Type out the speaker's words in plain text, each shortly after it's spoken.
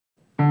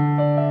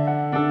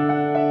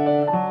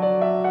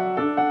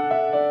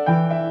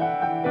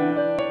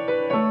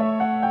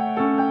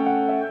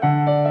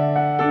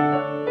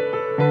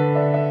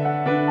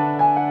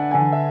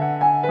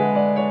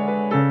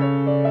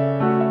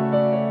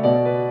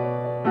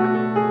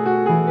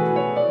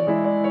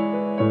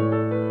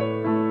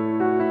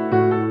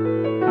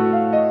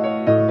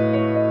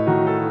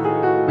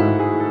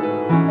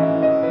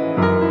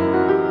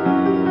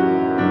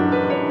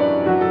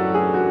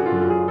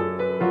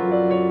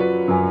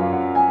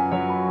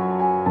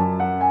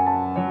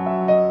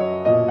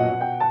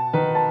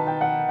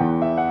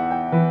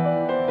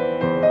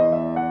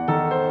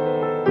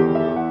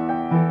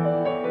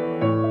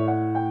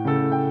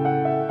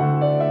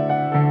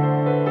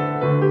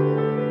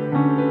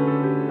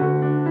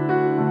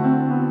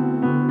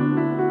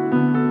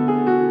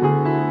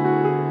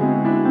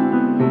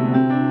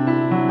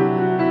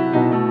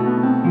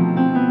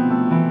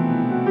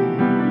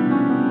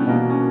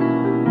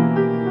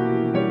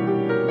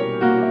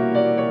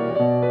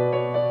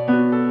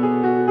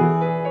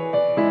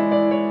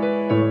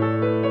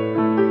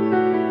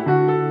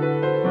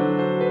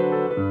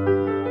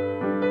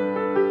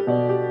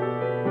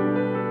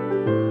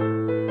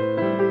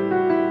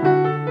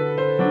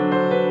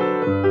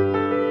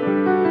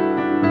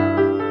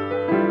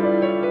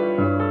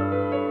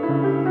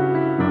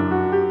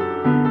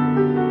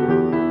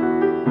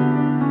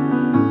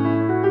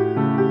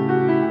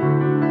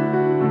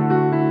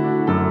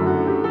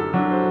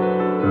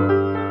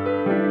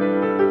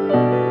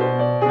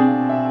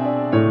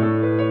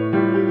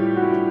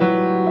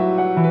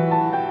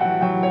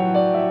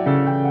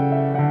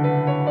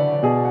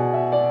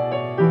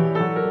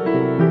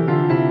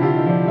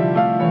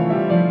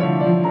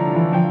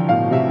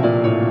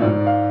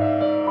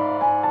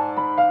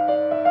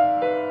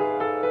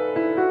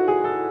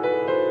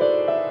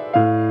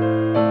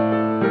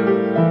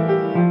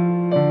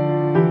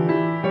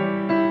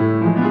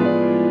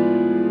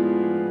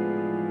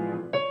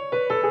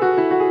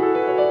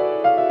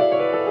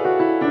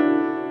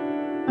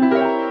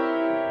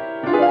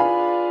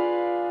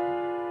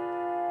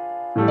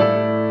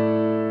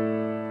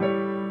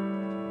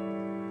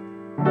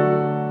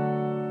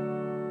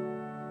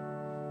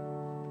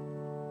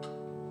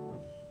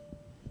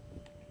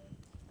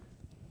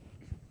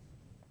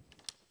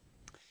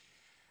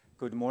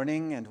Good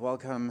morning and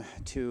welcome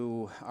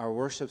to our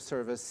worship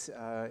service.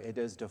 It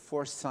is the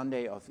fourth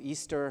Sunday of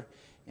Easter,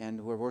 and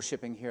we're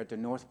worshiping here at the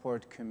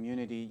Northport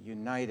Community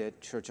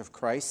United Church of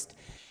Christ.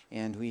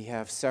 And we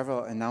have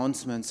several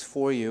announcements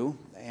for you,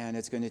 and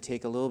it's going to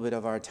take a little bit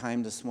of our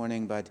time this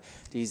morning, but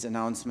these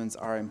announcements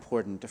are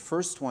important. The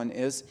first one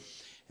is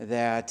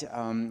that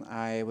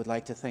I would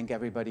like to thank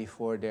everybody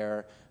for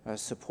their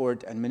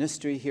support and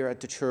ministry here at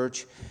the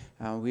church.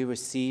 We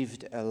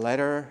received a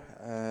letter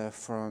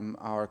from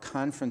our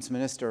conference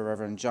minister,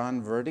 Reverend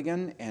John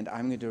Verdigan, and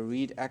I'm going to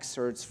read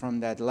excerpts from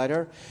that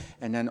letter,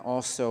 and then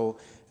also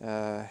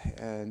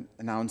an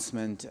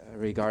announcement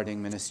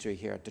regarding ministry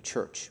here at the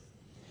church.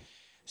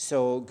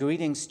 So,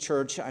 greetings,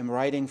 church. I'm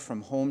writing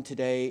from home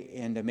today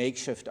in the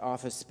makeshift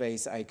office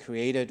space I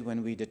created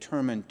when we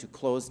determined to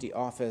close the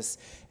office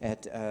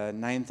at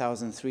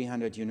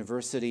 9300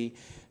 University,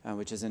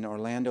 which is in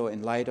Orlando,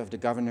 in light of the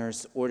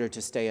governor's order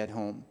to stay at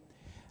home.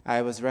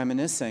 I was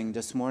reminiscing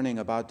this morning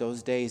about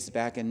those days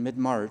back in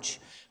mid-March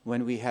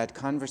when we had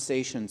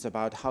conversations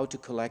about how to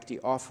collect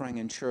the offering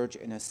in church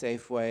in a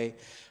safe way,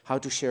 how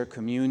to share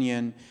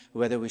communion,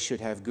 whether we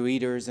should have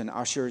greeters and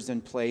ushers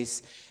in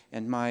place,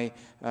 and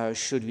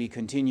should we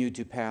continue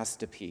to pass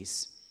the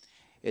peace.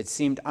 It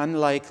seemed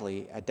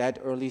unlikely at that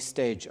early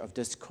stage of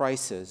this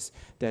crisis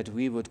that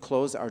we would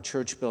close our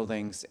church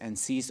buildings and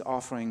cease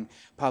offering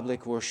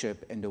public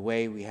worship in the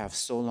way we have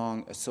so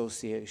long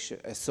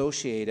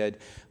associated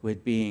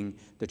with being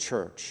the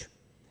church.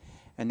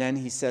 And then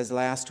he says,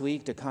 last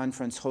week the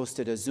conference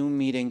hosted a Zoom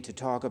meeting to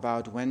talk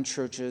about when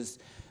churches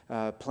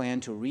plan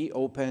to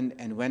reopen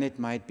and when it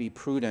might be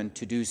prudent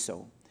to do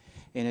so.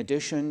 In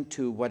addition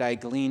to what I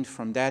gleaned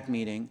from that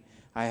meeting,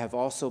 I have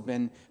also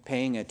been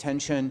paying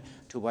attention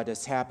to what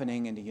is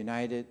happening in the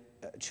United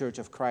Church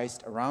of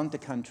Christ around the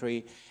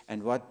country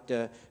and what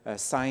the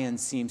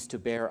science seems to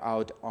bear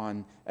out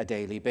on a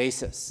daily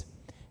basis.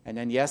 And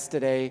then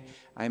yesterday,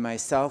 I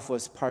myself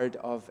was part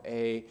of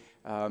a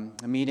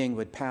meeting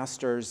with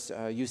pastors,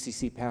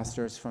 UCC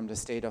pastors from the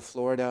state of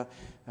Florida,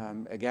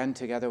 again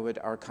together with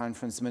our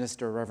conference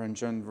minister, Reverend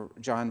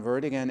John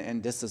Verdigan,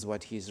 and this is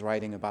what he's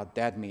writing about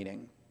that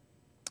meeting.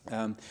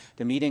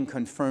 The meeting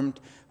confirmed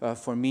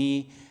for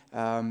me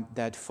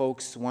that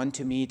folks want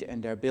to meet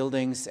in their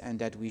buildings and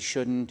that we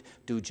shouldn't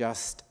do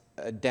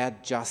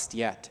that just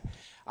yet.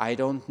 I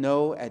don't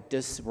know at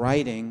this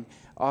writing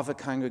of a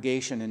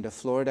congregation in the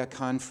Florida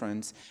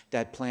conference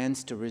that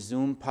plans to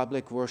resume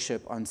public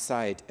worship on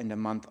site in the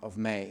month of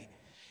May,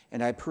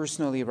 and I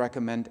personally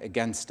recommend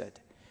against it.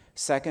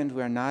 Second,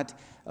 we're not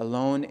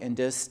alone in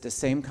this. The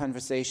same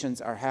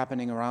conversations are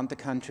happening around the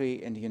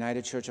country in the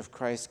United Church of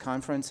Christ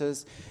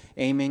conferences,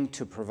 aiming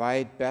to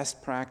provide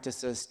best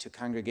practices to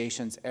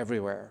congregations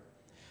everywhere.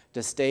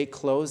 The stay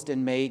closed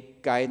in May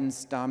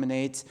guidance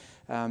dominates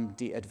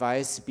the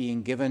advice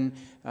being given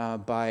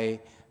by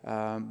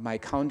my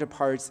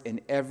counterparts in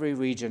every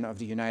region of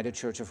the United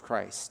Church of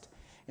Christ.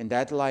 In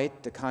that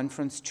light, the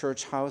conference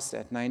church house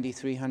at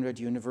 9300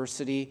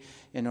 University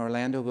in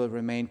Orlando will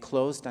remain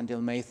closed until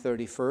May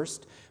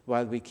 31st,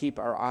 while we keep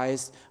our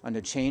eyes on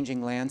the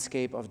changing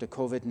landscape of the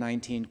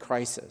COVID-19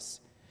 crisis.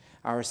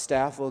 Our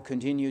staff will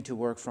continue to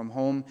work from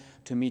home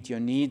to meet your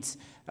needs,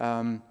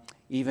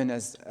 even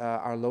as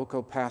our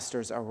local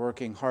pastors are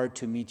working hard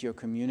to meet your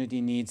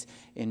community needs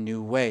in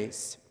new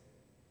ways.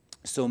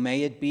 So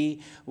may it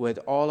be with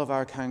all of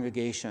our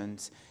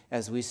congregations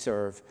as we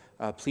serve.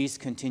 Please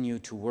continue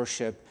to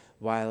worship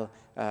while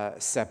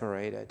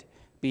separated.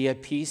 Be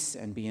at peace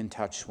and be in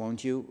touch,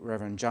 won't you?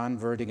 Reverend John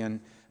Verdigan,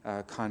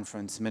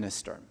 conference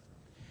minister.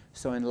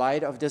 So in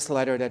light of this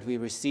letter that we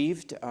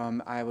received,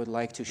 I would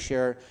like to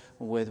share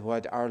with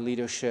what our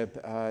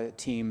leadership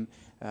team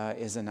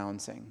is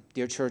announcing.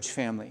 Dear church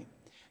family,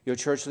 your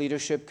church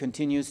leadership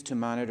continues to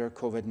monitor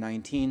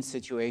COVID-19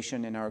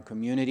 situation in our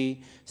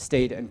community,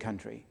 state, and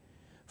country.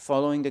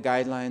 Following the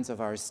guidelines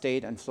of our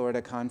state and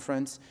Florida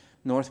conference,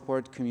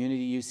 Northport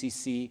Community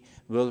UCC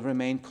will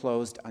remain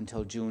closed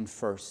until June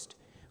 1st.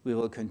 We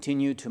will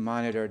continue to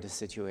monitor the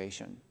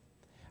situation.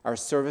 Our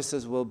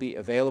services will be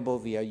available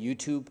via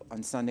YouTube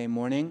on Sunday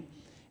morning,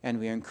 and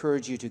we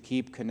encourage you to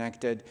keep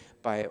connected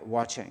by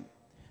watching.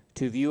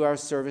 To view our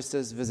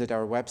services, visit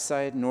our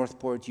website,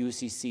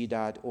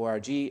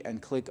 northportucc.org,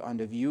 and click on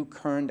the View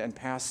Current and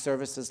Past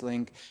Services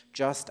link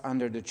just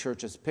under the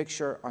church's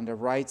picture on the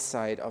right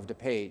side of the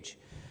page.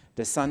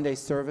 The Sunday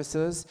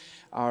services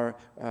are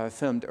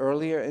filmed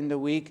earlier in the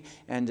week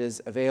and is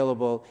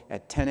available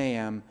at 10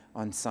 a.m.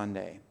 on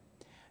Sunday.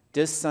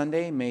 This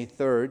Sunday, May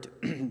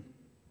 3rd,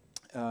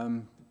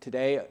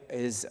 today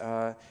is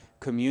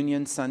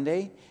Communion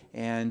Sunday,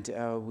 and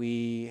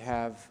we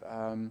have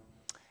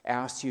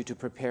asked you to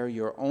prepare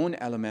your own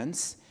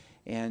elements,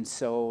 and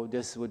so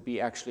this would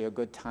be actually a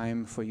good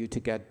time for you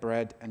to get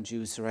bread and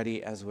juice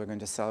ready as we're going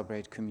to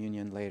celebrate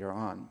communion later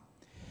on.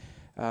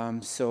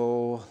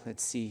 So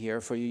let's see here.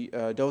 For you,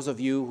 those of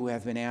you who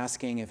have been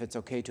asking if it's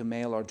okay to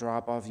mail or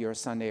drop off your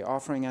Sunday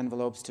offering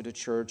envelopes to the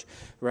church,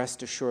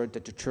 rest assured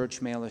that the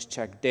church mail is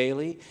checked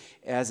daily,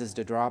 as is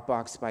the drop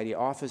box by the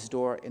office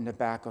door in the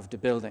back of the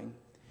building.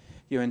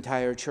 Your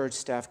entire church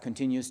staff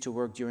continues to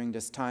work during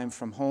this time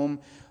from home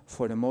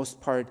for the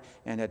most part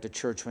and at the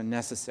church when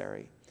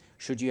necessary.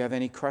 Should you have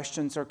any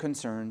questions or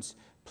concerns,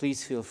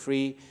 please feel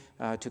free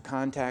to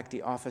contact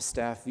the office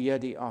staff via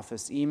the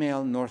office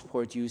email,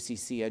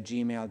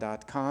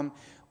 northportucc@gmail.com,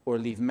 or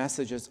leave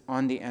messages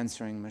on the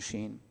answering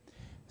machine.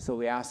 So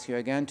we ask you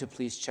again to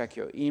please check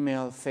your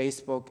email,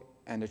 Facebook,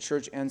 and the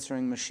church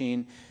answering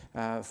machine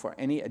for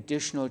any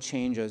additional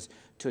changes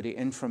to the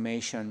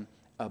information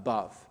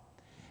above.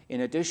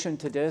 In addition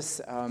to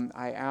this,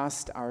 I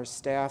asked our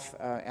staff,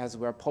 as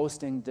we're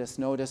posting this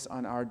notice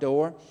on our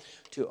door,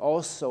 to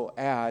also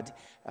add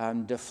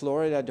the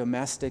Florida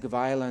Domestic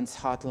Violence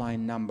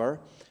Hotline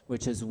number,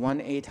 which is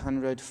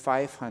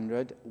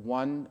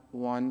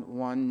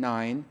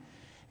 1-800-500-1119.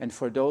 And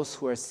for those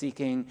who are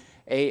seeking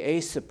AA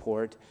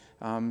support,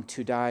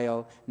 to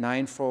dial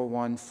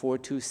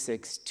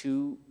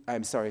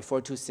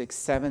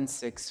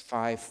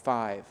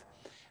 941-426-7655.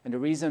 And the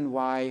reason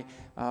why,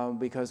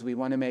 because we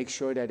want to make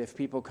sure that if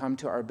people come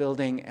to our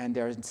building and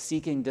they're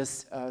seeking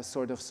this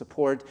sort of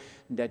support,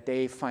 that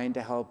they find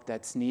the help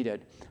that's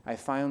needed. I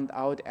found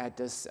out at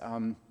this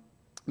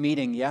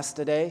meeting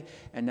yesterday,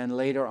 and then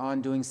later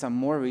on doing some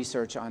more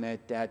research on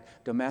it, that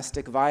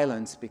domestic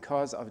violence,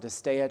 because of the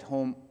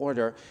stay-at-home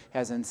order,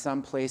 has in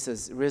some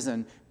places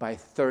risen by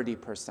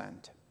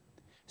 30%.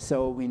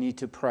 So we need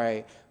to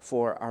pray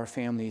for our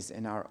families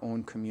in our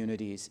own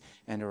communities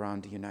and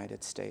around the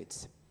United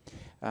States.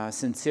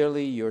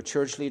 Sincerely, your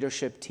church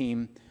leadership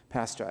team,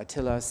 Pastor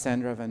Attila,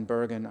 Sandra Van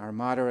Bergen, our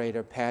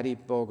moderator, Patty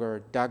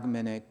Boger, Doug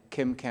Minnick,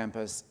 Kim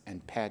Campus,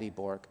 and Patty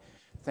Bork.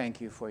 Thank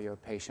you for your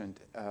patient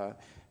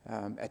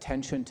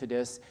attention to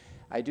this.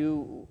 I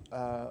do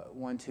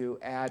want to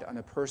add on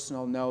a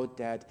personal note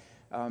that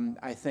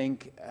I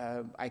think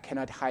I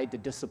cannot hide the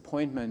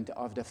disappointment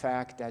of the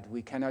fact that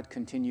we cannot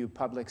continue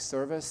public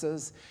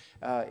services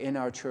in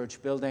our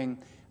church building,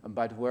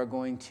 but we're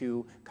going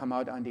to come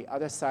out on the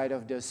other side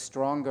of this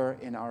stronger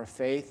in our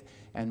faith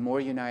and more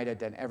united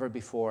than ever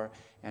before.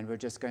 And we're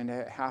just going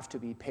to have to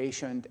be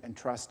patient and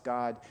trust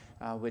God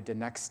with the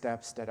next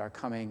steps that are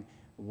coming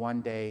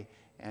one day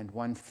and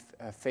one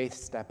faith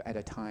step at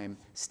a time.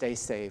 Stay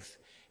safe.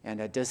 And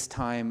at this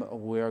time,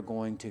 we're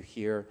going to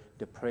hear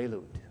the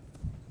prelude.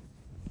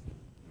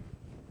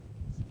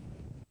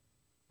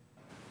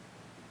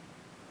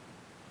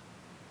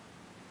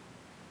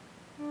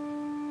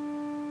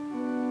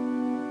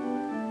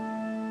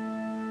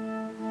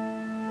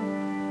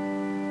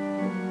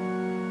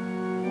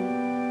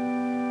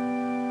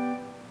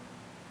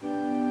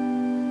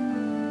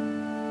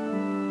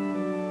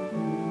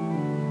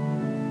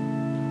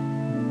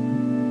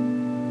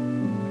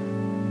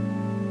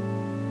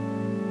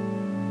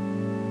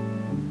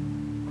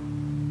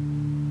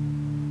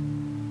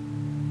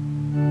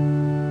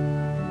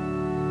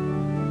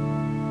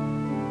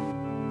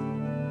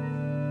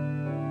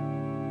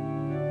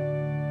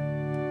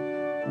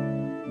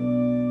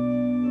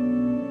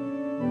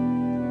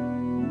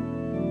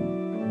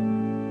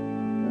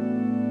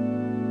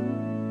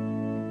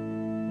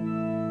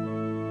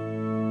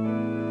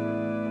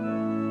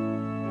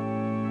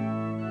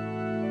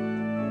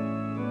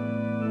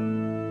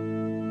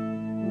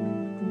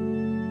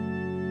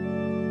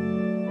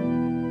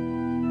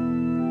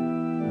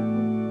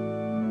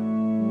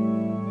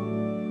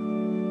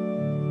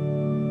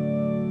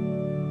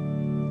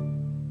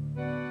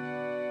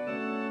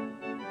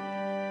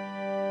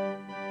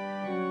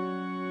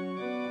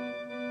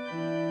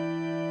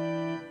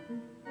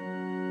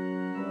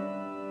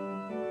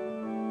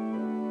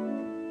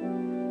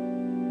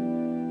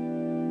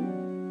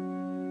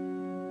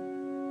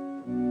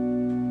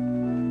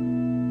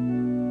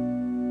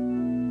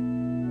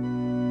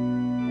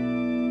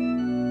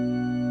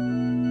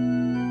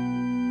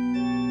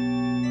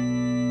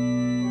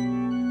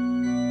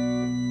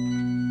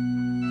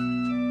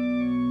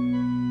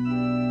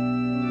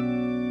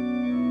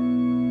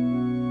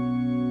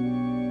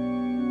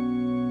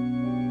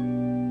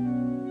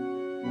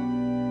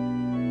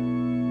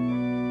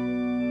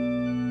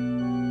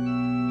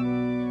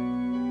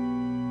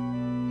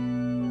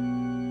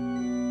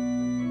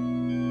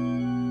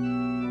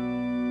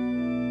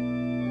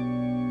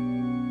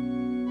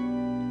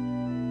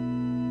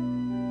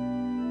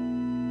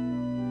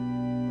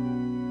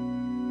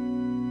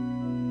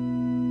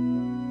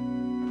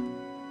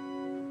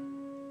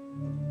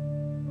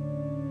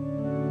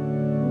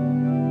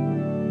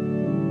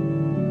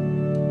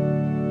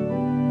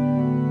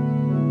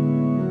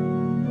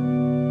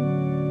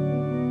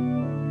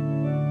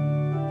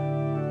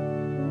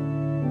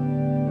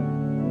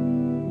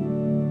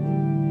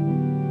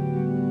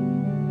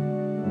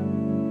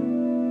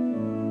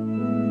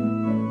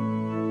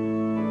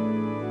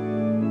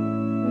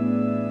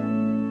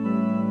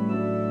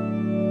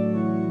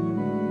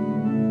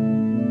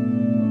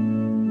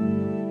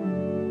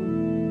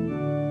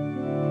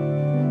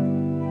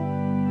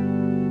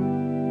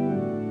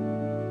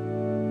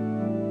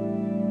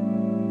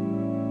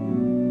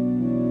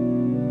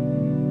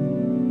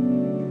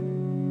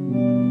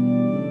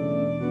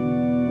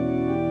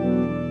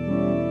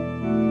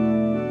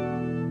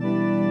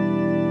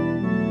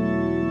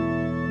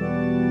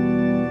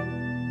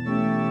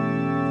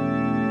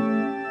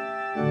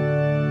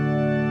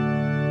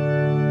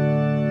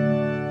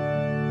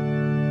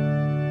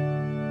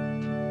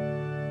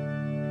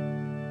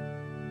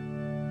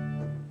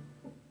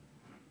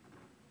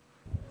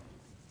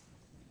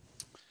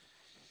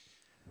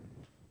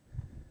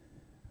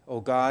 O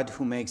God,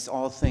 who makes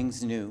all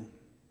things new,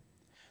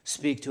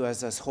 speak to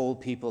us as whole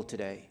people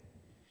today.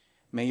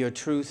 May your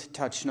truth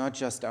touch not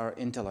just our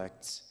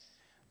intellects,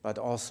 but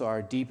also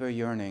our deeper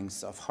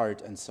yearnings of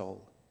heart and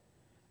soul.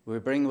 We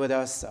bring with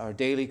us our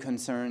daily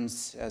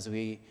concerns as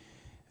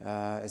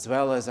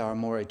well as our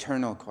more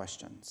eternal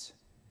questions.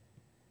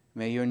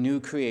 May your new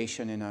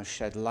creation in us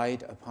shed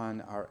light upon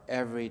our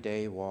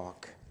everyday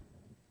walk.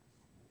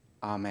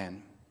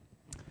 Amen.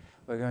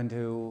 We're going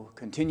to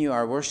continue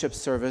our worship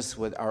service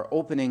with our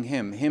opening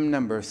hymn, hymn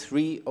number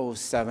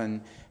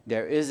 307,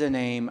 There Is a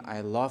Name I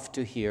Love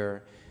to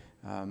Hear.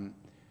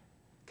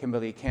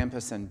 Kimberly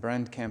Campus and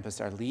Brent Campus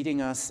are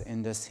leading us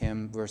in this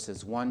hymn.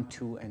 Verses 1,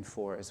 2, and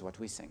 4 is what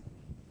we sing.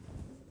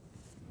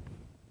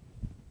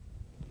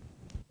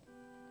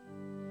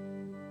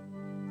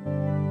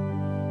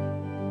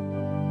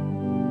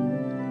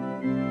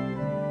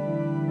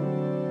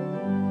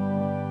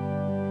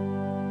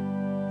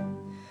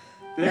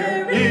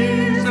 There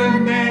is a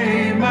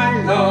name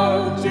I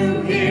love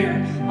to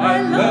hear,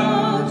 I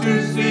love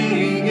to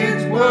sing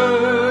its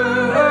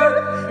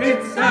word.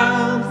 It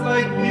sounds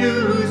like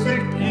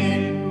music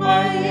in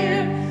my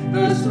ear,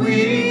 the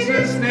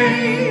sweetest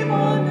name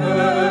on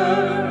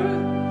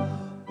earth.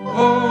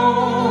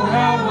 Oh,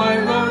 how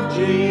I love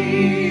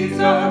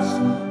Jesus,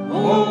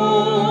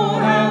 oh,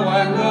 how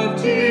I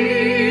love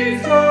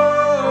Jesus,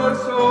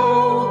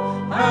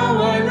 oh,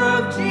 how I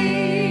love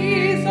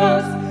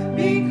Jesus,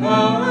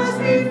 because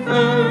he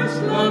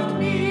first loved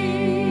me.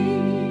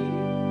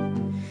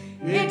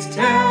 It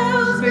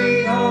tells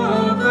me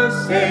of the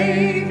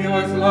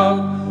Savior's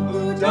love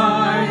who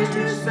died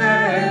to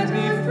set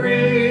me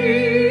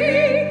free.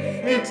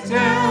 It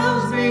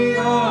tells me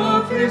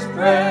of his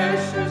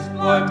precious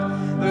blood,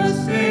 the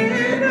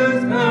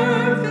sinner's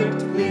perfect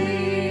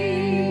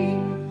plea.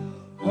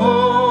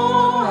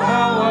 Oh,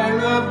 how I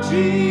love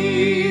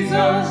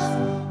Jesus,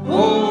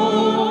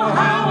 oh,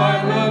 how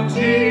I love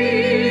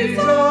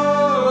Jesus,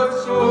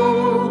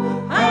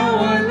 oh, how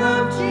I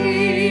love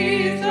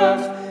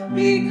Jesus,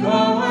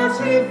 because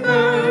he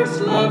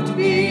first loved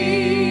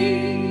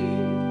me.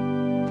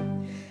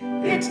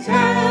 It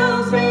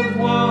tells me of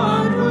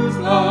one whose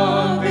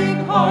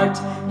loving heart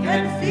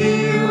can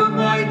feel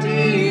my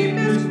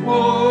deepest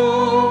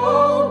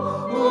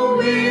woe, who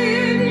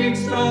in each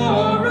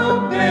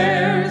sorrow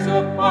bears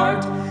a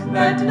part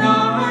that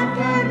none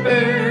can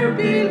bear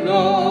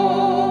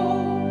below.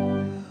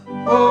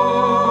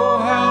 Oh,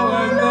 how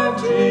I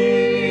love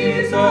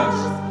Jesus,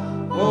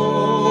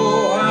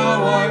 oh,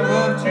 how I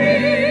love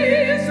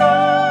Jesus,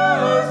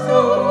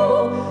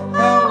 oh,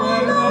 how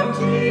I love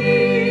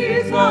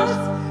Jesus,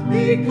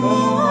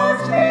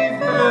 because he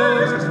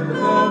first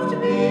loved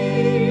me.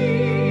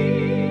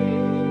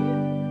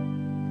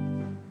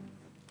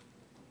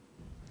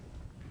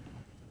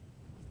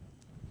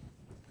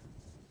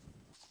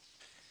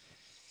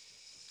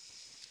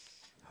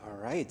 All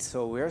right,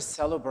 so we're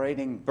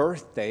celebrating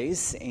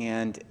birthdays,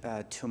 and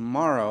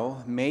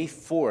tomorrow, May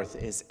 4th,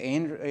 is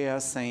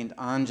Andrea St.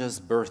 Ange's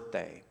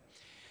birthday.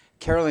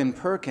 Carolyn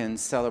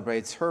Perkins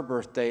celebrates her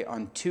birthday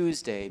on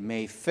Tuesday,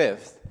 May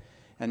 5th,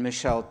 and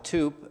Michelle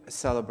Toop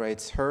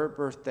celebrates her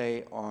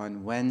birthday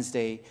on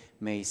Wednesday,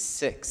 May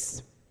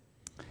 6th.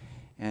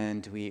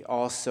 And we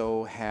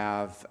also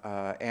have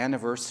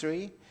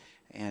anniversary,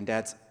 and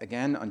that's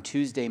again on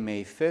Tuesday,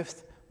 May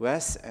 5th.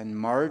 Wes and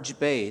Marge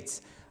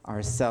Bates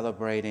are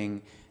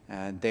celebrating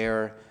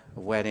their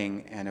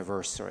wedding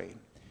anniversary.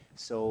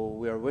 So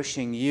we're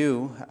wishing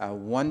you a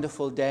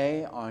wonderful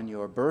day on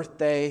your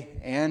birthday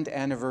and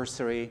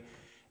anniversary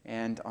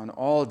and on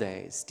all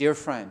days. Dear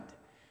friend,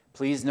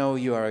 please know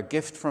you are a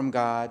gift from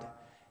God,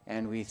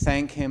 and we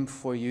thank him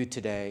for you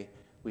today.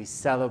 We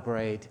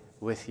celebrate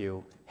with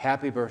you.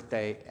 Happy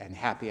birthday and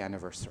happy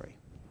anniversary.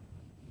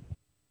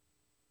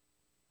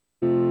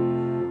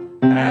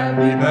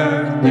 Happy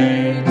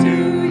birthday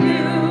to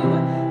you.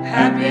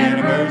 Happy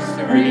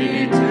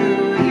anniversary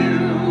to you.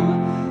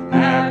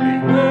 Happy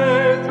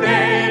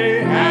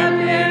birthday,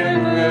 happy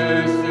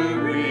anniversary.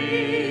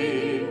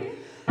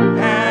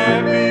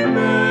 Happy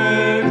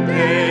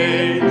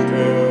birthday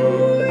to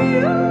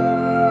you.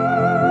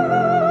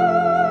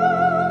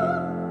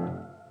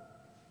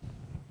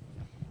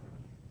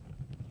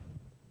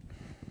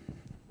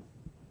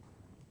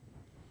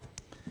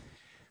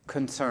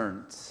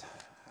 Concerns.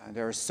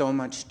 There is so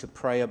much to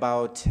pray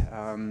about,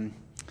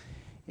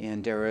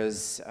 and there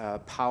is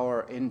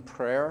power in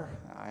prayer.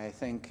 I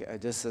think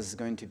this is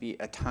going to be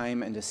a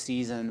time and a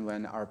season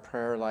when our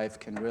prayer life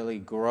can really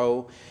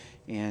grow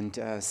and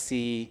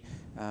see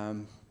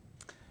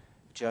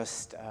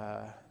just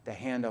the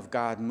hand of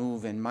God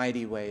move in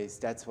mighty ways.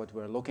 That's what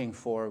we're looking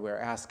for. We're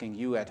asking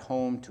you at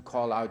home to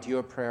call out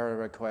your prayer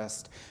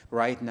request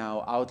right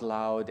now out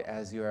loud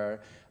as you're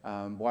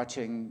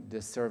watching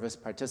this service,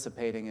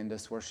 participating in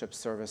this worship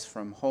service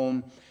from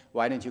home.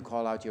 Why don't you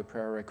call out your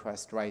prayer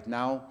request right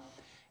now?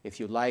 If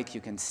you like,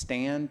 you can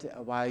stand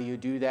while you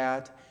do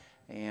that.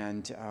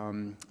 And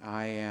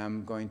I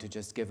am going to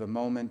just give a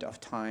moment of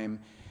time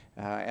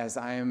As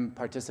I am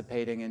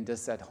participating in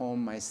this at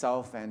home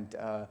myself and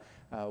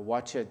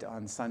watch it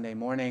on Sunday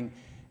morning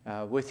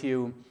with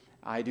you,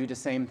 I do the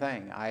same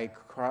thing. I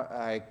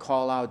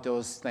call out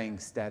those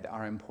things that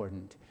are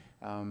important,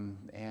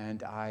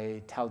 and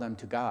I tell them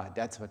to God.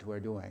 That's what we're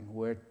doing.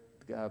 We're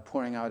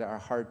pouring out our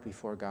heart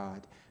before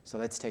God. So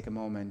let's take a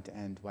moment,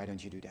 and why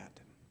don't you do that?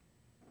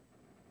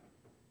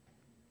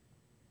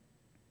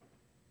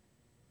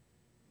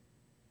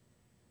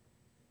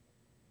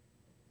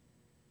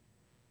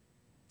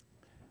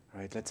 All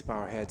right, let's bow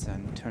our heads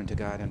and turn to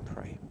God and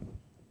pray.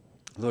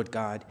 Lord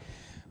God,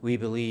 we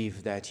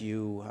believe that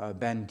you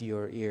bend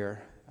your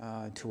ear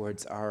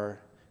towards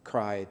our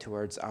cry,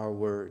 towards our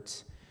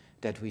words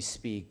that we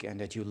speak, and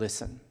that you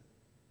listen.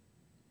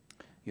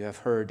 You have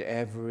heard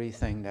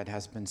everything that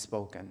has been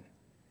spoken,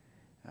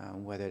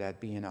 whether that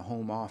be in a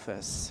home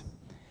office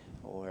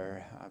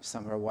or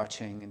somewhere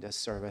watching this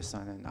service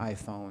on an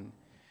iPhone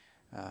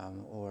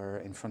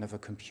or in front of a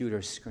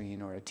computer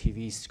screen or a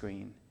TV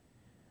screen.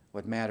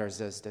 What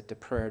matters is that the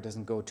prayer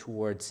doesn't go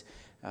towards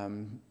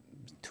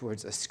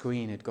a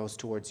screen, it goes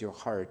towards your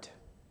heart.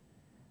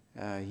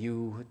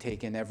 You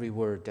take in every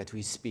word that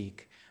we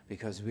speak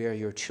because we are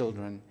your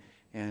children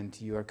and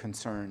you are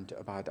concerned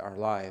about our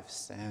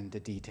lives and the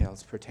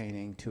details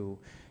pertaining to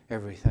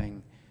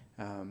everything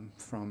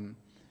from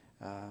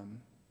our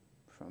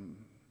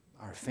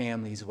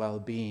family's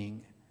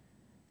well-being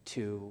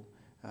to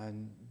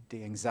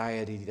the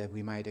anxiety that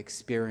we might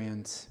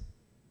experience,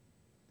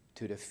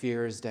 to the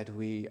fears that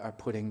we are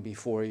putting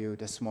before you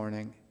this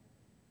morning,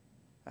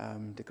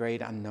 the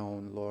great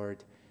unknown,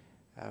 Lord.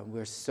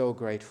 We're so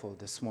grateful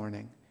this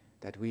morning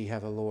that we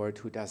have a Lord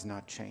who does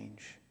not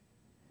change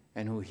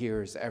and who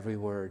hears every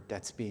word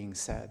that's being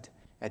said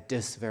at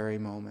this very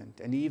moment.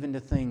 And even the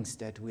things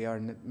that we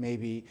are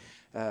maybe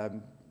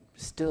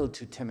still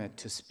too timid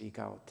to speak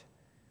out.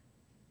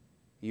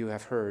 You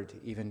have heard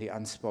even the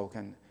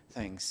unspoken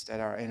things that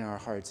are in our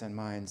hearts and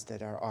minds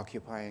that are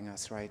occupying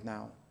us right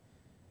now.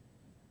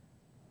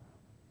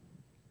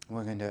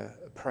 We're going to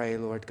pray,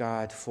 Lord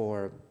God,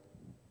 for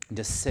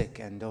the sick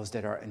and those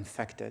that are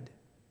infected.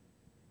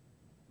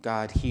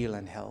 God, heal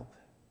and help.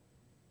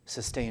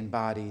 Sustain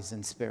bodies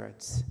and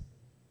spirits.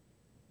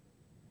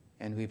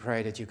 And we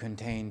pray that you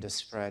contain the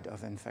spread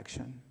of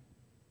infection.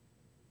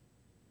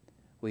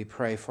 We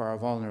pray for our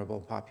vulnerable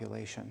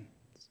population.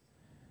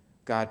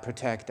 God,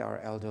 protect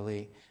our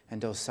elderly and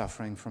those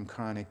suffering from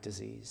chronic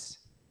disease.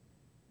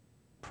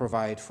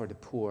 Provide for the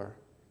poor,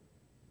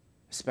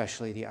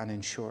 especially the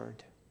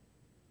uninsured.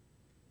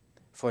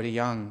 For the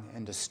young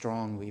and the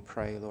strong, we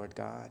pray, Lord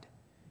God.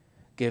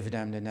 Give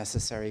them the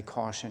necessary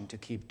caution to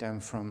keep them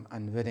from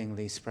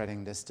unwittingly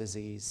spreading this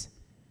disease.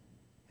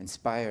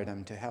 Inspire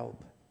them to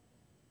help.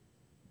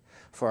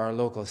 For our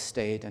local,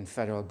 state, and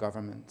federal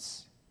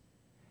governments,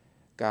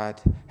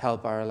 God,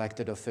 help our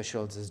elected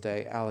officials as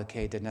they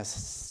allocate the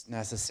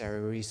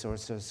necessary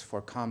resources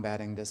for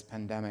combating this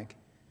pandemic.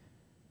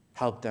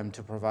 Help them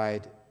to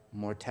provide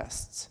more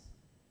tests.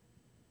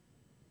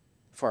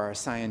 For our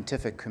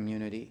scientific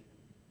community,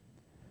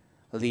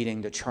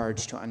 leading the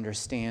charge to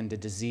understand the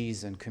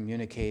disease and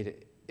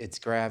communicate its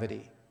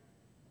gravity.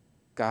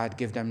 God,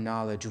 give them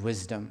knowledge,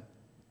 wisdom,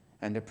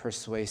 and a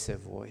persuasive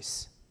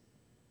voice.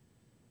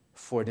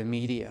 For the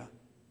media,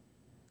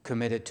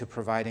 committed to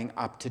providing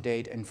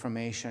up-to-date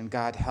information,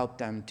 God, help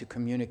them to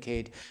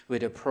communicate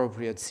with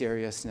appropriate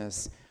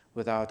seriousness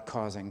without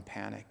causing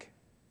panic.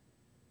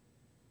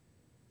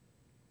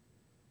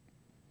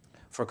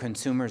 For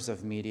consumers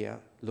of media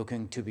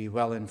looking to be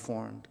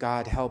well-informed,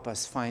 God, help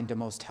us find the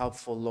most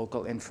helpful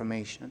local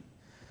information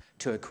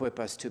to equip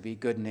us to be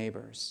good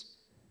neighbors.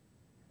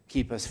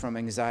 Keep us from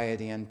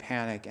anxiety and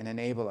panic and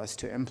enable us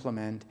to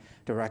implement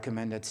the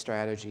recommended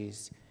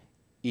strategies,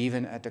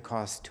 even at the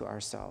cost to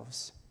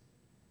ourselves.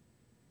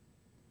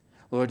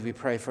 Lord, we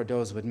pray for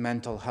those with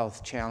mental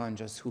health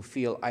challenges who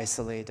feel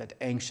isolated,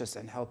 anxious,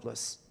 and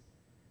helpless.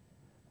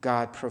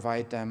 God,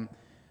 provide them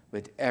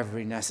with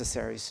every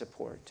necessary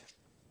support.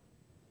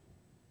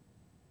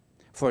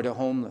 For the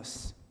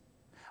homeless,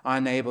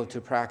 unable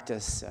to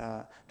practice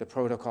the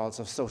protocols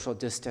of social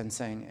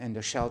distancing in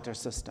the shelter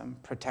system,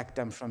 protect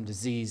them from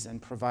disease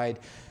and provide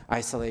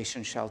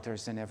isolation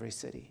shelters in every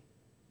city.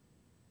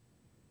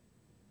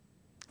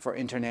 For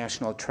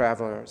international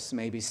travelers,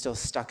 maybe still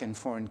stuck in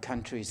foreign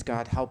countries,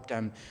 God, help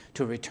them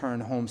to return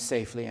home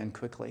safely and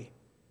quickly.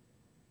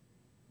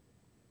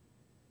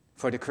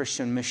 For the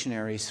Christian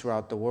missionaries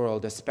throughout the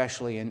world,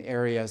 especially in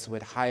areas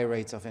with high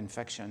rates of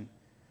infection,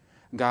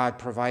 God,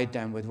 provide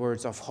them with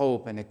words of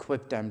hope and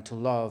equip them to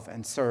love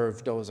and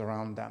serve those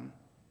around them.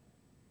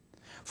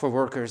 For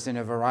workers in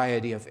a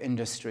variety of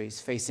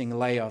industries facing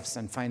layoffs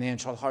and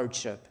financial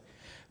hardship,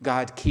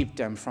 God, keep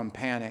them from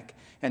panic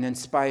and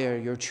inspire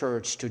your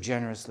church to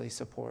generously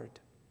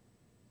support.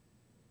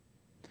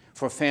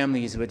 For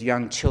families with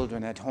young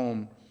children at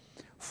home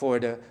for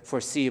the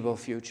foreseeable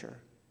future,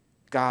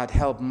 God,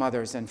 help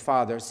mothers and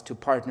fathers to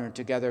partner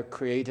together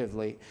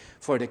creatively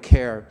for the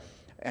care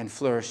and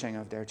flourishing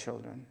of their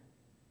children.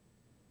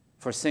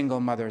 For single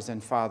mothers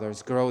and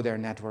fathers, grow their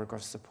network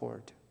of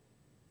support.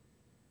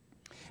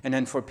 And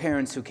then for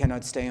parents who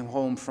cannot stay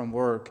home from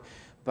work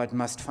but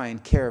must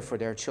find care for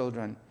their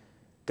children,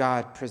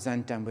 God,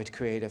 present them with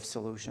creative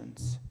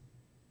solutions.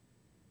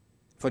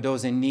 For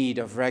those in need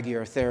of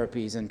regular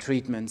therapies and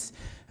treatments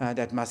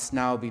that must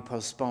now be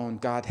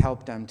postponed, God,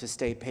 help them to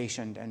stay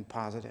patient and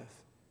positive.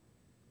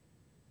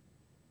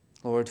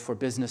 Lord, for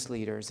business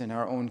leaders in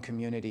our own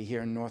community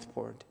here in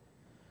Northport,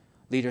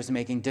 leaders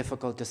making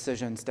difficult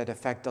decisions that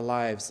affect the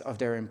lives of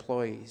their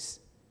employees,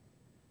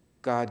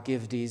 God,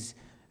 give these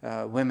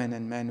women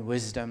and men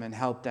wisdom and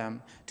help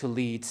them to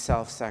lead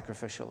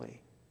self-sacrificially.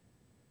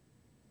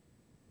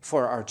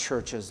 For our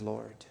churches,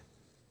 Lord,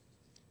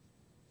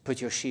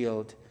 put your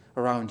shield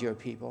around your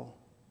people.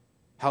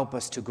 Help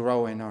us to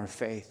grow in our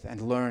faith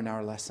and learn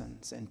our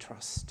lessons in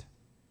trust.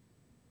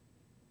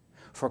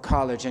 For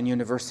college and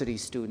university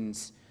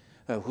students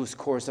whose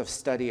course of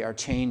study are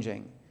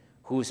changing,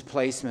 whose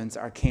placements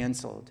are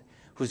canceled,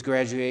 whose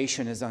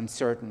graduation is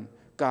uncertain,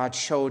 God,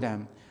 show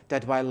them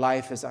that while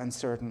life is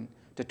uncertain,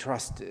 the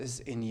trust is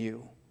in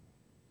you.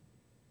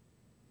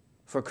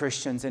 For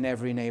Christians in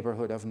every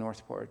neighborhood of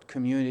Northport,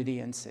 community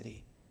and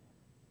city,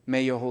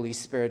 may your Holy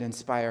Spirit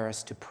inspire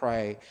us to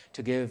pray,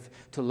 to give,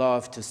 to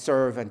love, to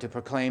serve, and to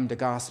proclaim the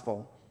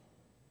gospel,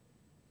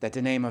 that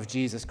the name of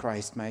Jesus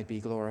Christ might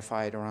be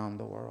glorified around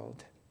the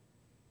world.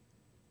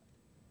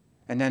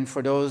 And then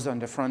for those on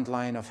the front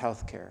line of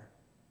healthcare,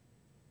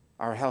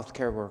 our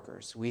healthcare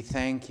workers, we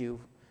thank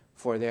you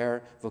for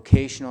their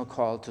vocational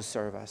call to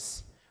serve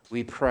us.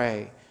 We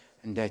pray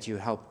and that you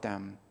help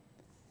them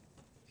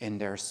in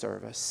their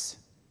service.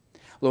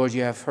 Lord,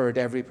 you have heard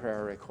every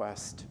prayer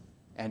request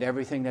and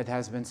everything that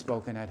has been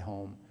spoken at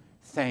home.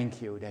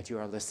 Thank you that you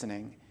are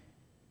listening.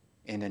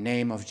 In the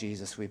name of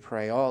Jesus, we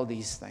pray all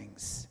these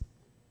things.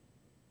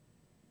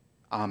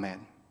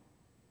 Amen.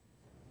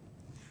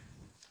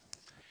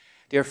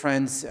 Dear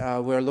friends,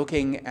 we're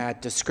looking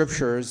at the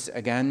scriptures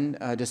again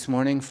this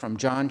morning from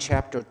John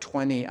chapter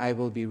 20. I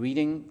will be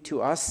reading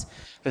to us,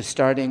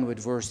 starting with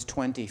verse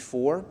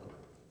 24.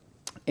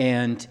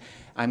 And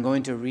I'm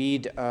going to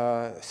read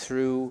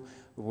through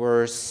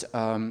verse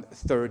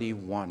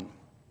 31.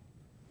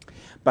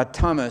 But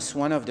Thomas,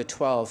 one of the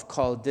 12,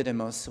 called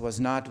Didymus, was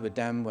not with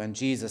them when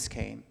Jesus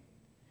came.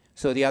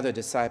 So the other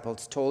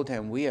disciples told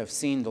him, "We have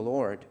seen the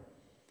Lord."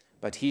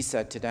 But he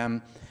said to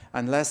them,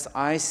 "Unless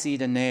I see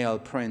the nail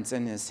prints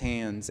in his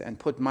hands, and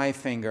put my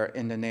finger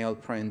in the nail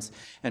prints,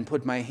 and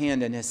put my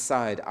hand in his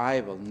side, I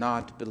will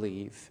not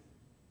believe."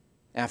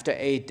 After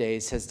 8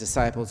 days, his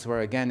disciples were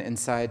again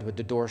inside with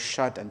the door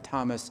shut, and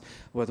Thomas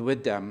was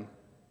with them.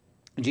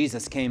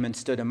 Jesus came and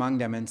stood among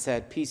them and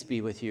said, "Peace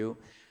be with you."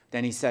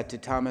 Then he said to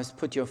Thomas,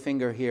 "Put your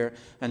finger here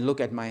and look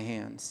at my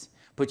hands.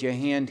 Put your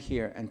hand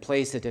here and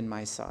place it in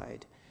my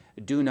side.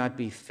 Do not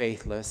be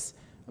faithless,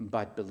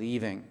 but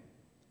believing."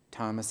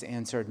 Thomas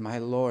answered, "My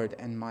Lord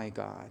and my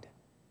God."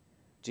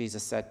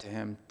 Jesus said to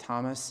him,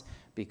 "Thomas,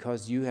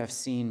 because you have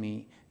seen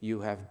me,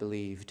 you have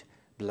believed.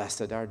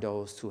 Blessed are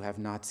those who have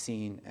not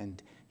seen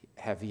and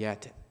have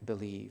yet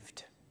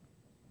believed."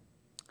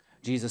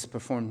 Jesus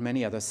performed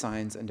many other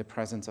signs in the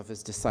presence of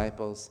his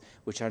disciples,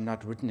 which are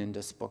not written in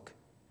this book.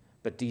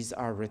 But these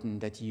are written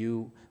that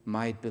you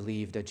might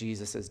believe that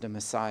Jesus is the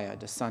Messiah,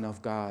 the Son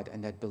of God,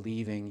 and that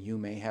believing you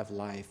may have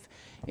life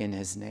in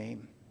his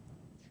name.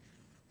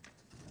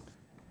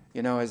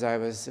 You know, as I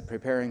was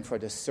preparing for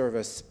this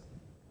service,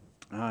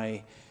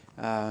 I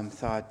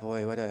thought,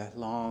 boy, what a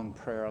long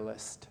prayer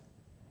list.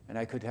 And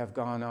I could have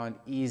gone on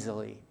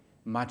easily,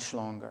 much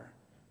longer,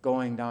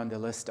 going down the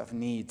list of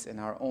needs in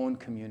our own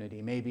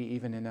community, maybe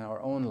even in our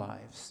own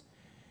lives.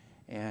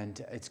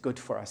 And it's good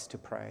for us to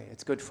pray.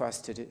 It's good for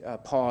us to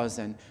pause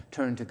and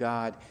turn to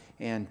God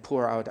and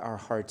pour out our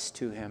hearts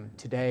to him.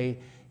 Today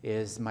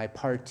is my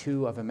part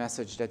 2 of a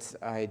message that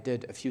I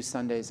did a few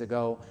Sundays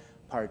ago,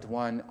 part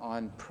 1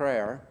 on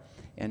prayer.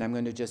 And I'm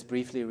going to just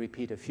briefly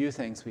repeat a few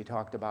things we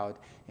talked about,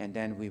 and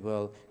then we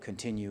will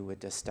continue with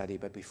this study.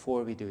 But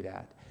before we do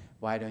that,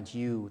 why don't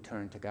you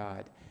turn to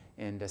God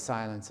in the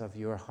silence of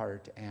your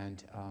heart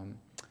and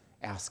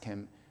ask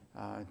him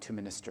to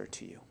minister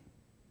to you.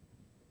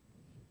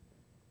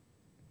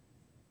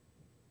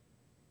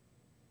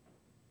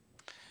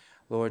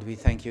 Lord, we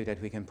thank you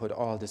that we can put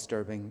all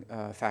disturbing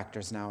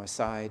factors now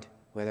aside,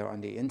 whether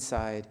on the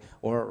inside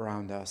or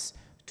around us,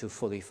 to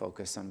fully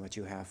focus on what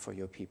you have for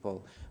your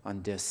people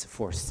on this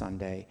 4th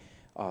Sunday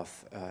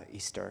of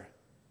Easter.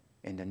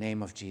 In the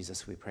name of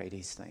Jesus, we pray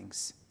these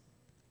things.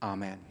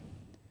 Amen.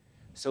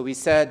 So we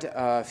said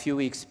a few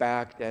weeks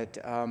back that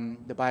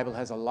the Bible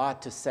has a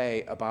lot to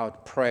say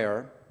about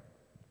prayer.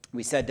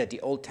 We said that the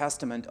Old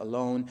Testament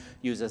alone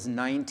uses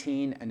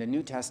 19 and the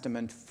New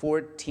Testament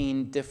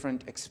 14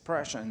 different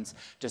expressions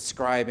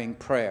describing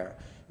prayer.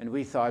 And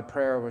we thought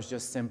prayer was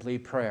just simply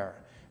prayer.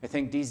 I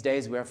think these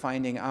days we're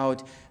finding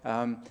out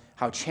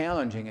how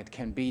challenging it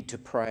can be to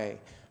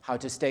pray, how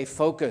to stay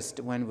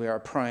focused when we are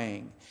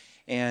praying.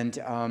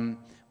 And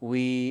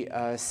we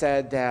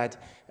said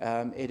that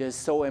it is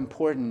so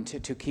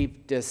important to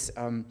keep this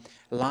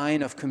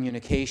line of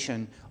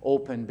communication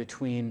open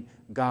between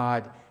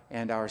God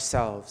and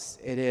ourselves.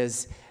 It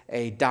is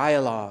a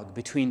dialogue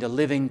between the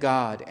living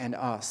God and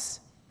us.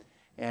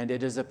 And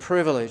it is a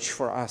privilege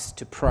for us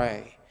to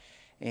pray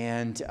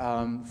and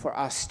for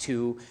us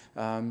to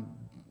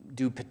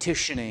do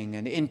petitioning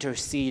and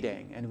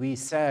interceding. And we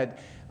said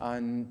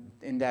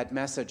in that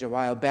message a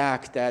while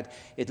back that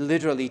it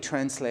literally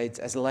translates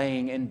as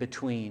laying in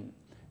between.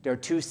 There are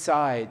two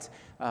sides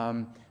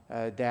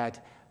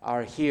that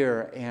are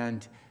here,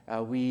 and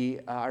we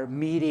are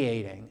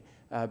mediating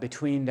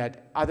between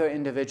that other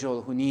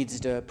individual who needs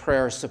the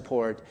prayer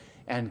support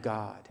and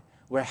God.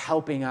 We're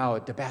helping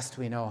out the best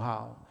we know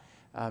how.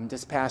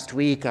 This past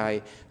week,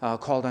 I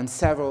called on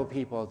several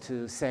people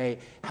to say,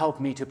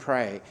 help me to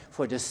pray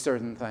for this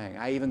certain thing.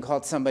 I even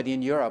called somebody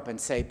in Europe and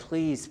say,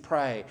 please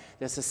pray.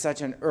 This is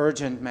such an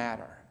urgent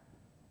matter.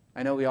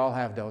 I know we all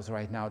have those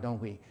right now,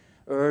 don't we?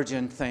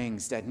 Urgent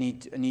things that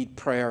need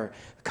prayer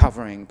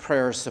covering,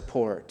 prayer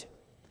support.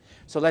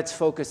 So let's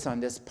focus on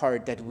this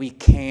part that we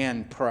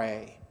can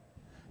pray.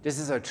 This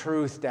is a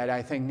truth that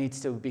I think needs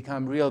to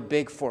become real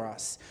big for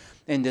us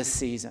in this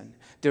season.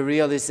 The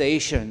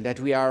realization that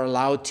we are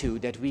allowed to,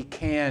 that we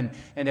can,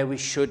 and that we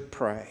should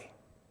pray.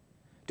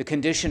 The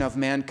condition of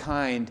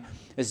mankind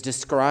is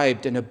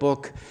described in a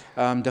book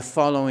the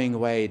following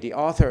way. The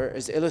author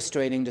is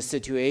illustrating the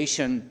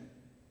situation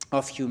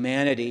of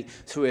humanity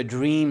through a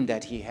dream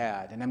that he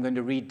had. And I'm going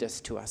to read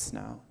this to us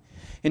now.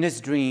 In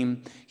his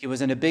dream, he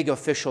was in a big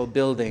official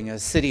building, a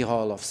city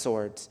hall of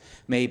sorts,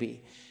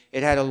 maybe.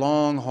 It had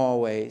long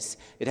hallways.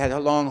 It had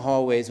long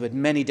hallways with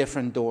many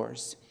different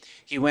doors.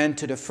 He went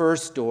to the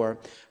first door,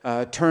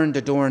 turned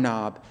the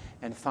doorknob,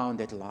 and found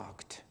it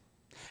locked.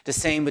 The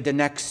same with the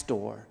next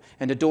door,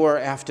 and the door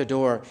after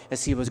door.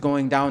 As he was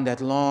going down that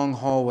long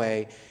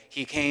hallway,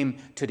 he came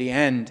to the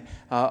end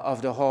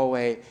of the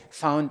hallway,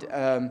 found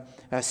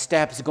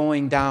steps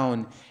going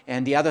down,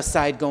 and the other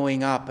side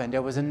going up, and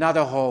there was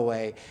another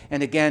hallway,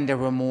 and again there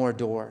were more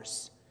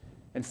doors.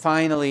 And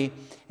finally,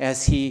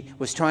 as he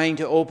was trying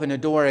to open a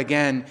door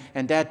again,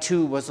 and that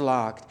too was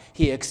locked,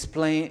 he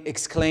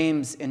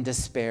exclaims in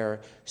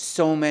despair,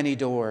 so many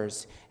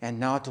doors,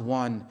 and not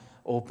one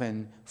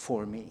open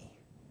for me.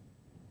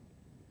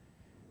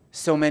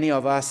 So many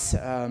of us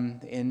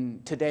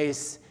in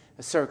today's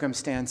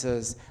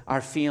circumstances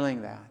are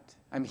feeling that.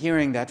 I'm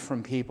hearing that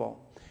from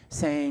people,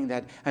 saying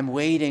that I'm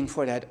waiting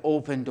for that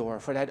open door,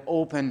 for that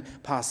open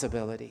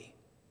possibility.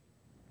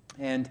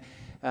 And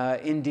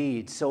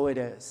indeed, so it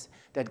is.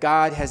 That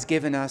God has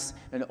given us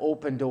an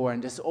open door,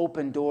 and this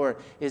open door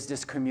is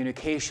this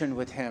communication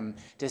with Him,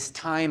 this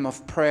time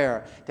of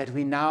prayer that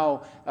we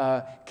now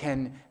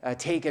can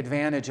take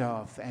advantage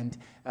of and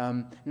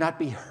not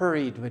be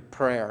hurried with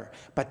prayer,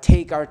 but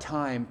take our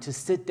time to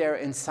sit there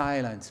in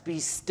silence, be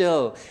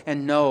still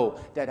and know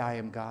that I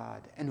am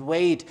God, and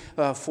wait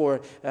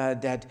for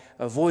that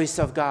voice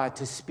of God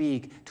to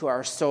speak to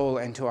our soul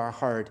and to our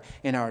heart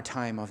in our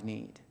time of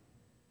need.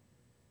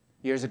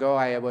 Years ago,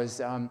 I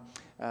was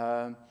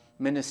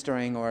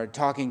ministering or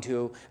talking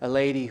to a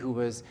lady who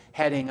was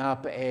heading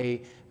up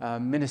a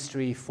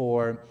ministry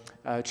for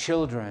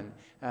children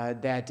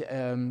that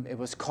it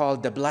was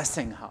called the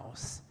Blessing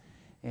House.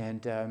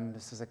 And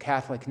this was a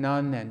Catholic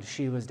nun, and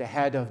she was the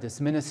head of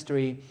this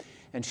ministry.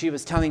 And she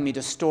was telling me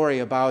the story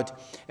about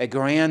a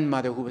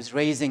grandmother who was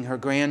raising her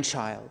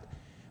grandchild.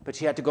 But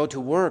she had to go to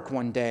work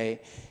one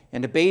day,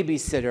 and the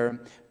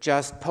babysitter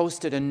just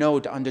posted a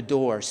note on the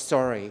door,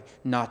 sorry,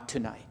 not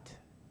tonight.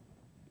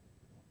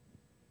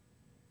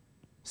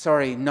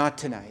 Sorry, not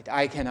tonight.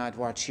 I cannot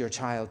watch your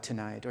child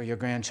tonight or your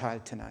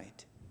grandchild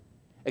tonight.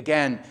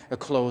 Again, a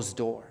closed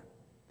door.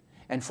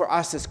 And for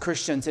us as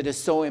Christians, it is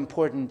so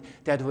important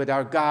that with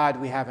our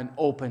God, we have an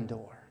open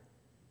door.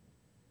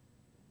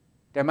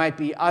 There might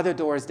be other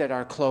doors that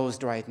are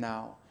closed right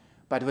now,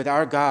 but with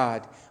our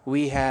God,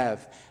 we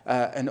have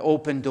an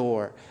open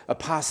door, a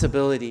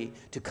possibility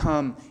to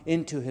come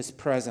into His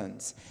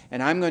presence.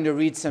 And I'm going to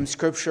read some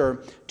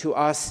scripture to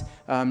us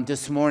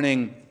this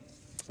morning.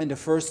 And the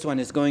first one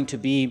is going to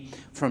be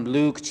from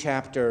Luke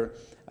chapter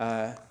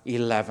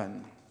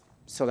 11.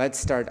 So let's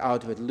start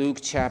out with Luke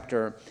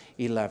chapter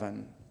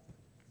 11.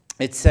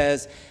 It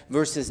says,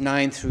 verses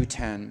 9 through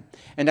 10,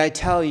 "And I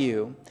tell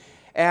you,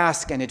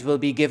 ask and it will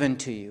be given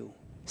to you.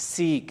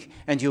 Seek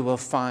and you will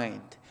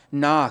find.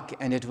 Knock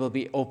and it will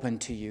be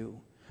opened to you.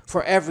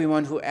 For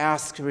everyone who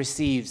asks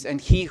receives, and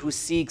he who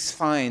seeks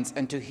finds,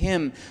 and to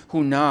him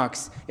who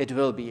knocks it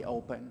will be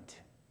opened."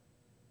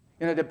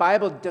 You know, the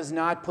Bible does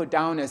not put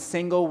down a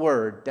single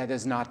word that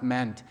is not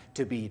meant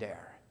to be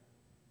there.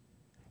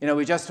 You know,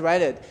 we just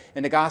read it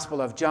in the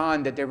Gospel of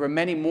John that there were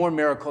many more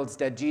miracles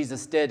that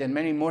Jesus did and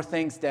many more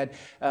things that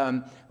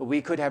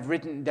we could have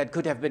written, that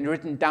could have been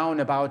written down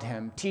about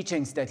Him,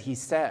 teachings that He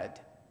said.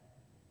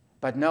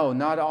 But no,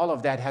 not all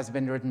of that has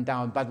been written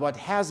down. But what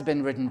has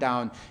been written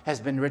down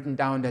has been written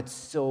down that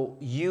so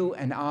you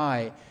and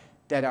I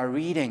that are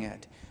reading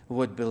it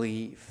would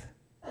believe.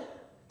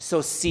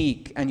 So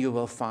seek and you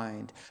will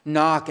find.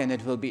 Knock and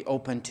it will be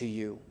open to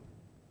you.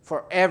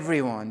 For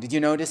everyone, did you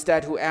notice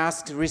that? Who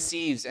asks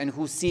receives, and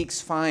who seeks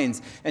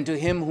finds, and to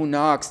him who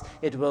knocks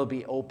it will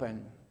be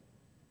open.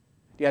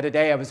 The other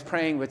day I was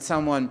praying with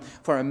someone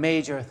for a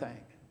major thing,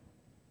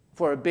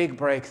 for a big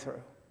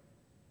breakthrough.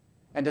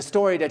 And the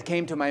story that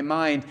came to my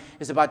mind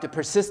is about the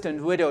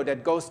persistent widow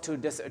that goes to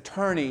this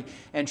attorney,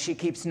 and she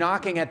keeps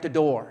knocking at the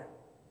door.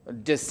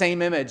 The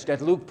same image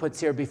that Luke puts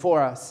here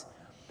before us.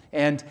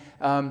 And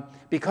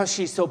because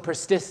she's so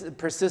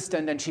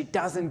persistent and she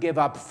doesn't give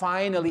up,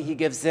 finally he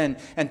gives in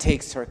and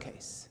takes her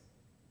case.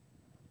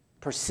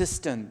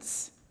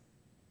 Persistence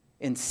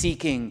in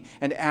seeking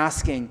and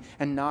asking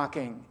and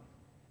knocking,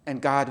 and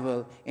God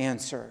will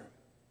answer.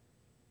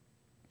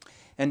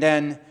 And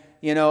then,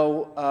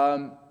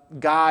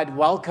 God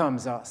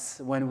welcomes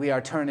us when we are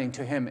turning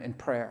to him in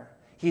prayer.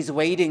 He's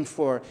waiting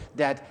for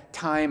that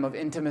time of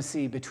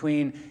intimacy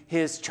between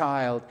his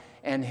child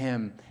and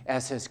him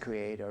as his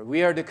creator.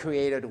 We are the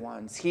created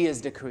ones. He is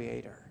the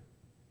creator.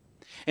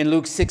 In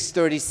Luke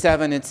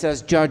 6:37, it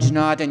says, "Judge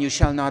not, and you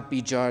shall not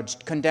be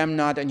judged. Condemn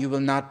not, and you will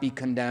not be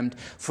condemned.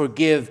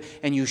 Forgive,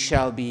 and you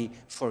shall be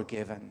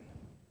forgiven."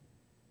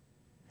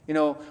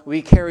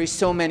 We carry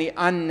so many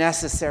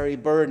unnecessary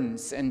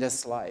burdens in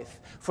this life.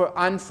 For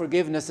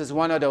unforgiveness is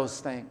one of those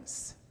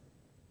things.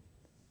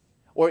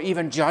 Or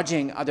even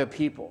judging other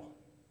people.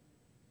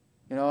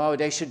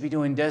 They should be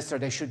doing this or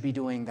they should be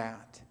doing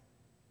that.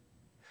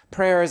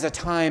 Prayer is a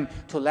time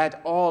to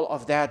let all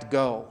of that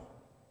go.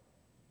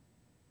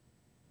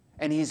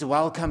 And he's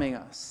welcoming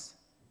us.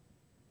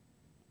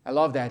 I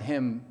love that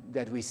hymn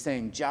that we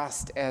sing,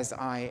 "Just as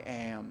I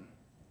am."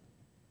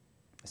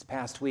 This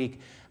past week,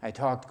 I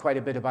talked quite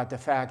a bit about the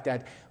fact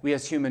that we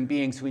as human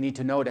beings, we need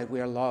to know that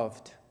we are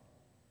loved.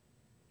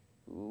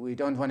 We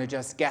don't want to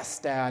just guess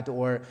that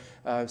or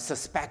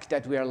suspect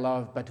that we are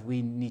loved, but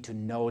we need to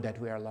know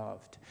that we are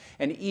loved.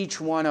 And each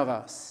one of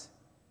us,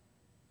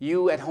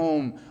 you at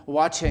home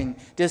watching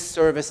this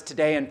service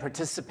today and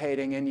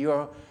participating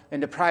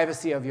in the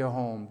privacy of your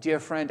home, dear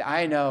friend,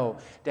 I know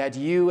that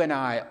you and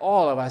I,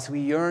 all of us, we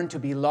yearn to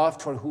be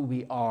loved for who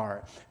we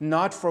are,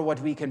 not for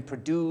what we can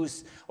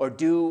produce or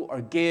do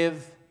or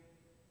give,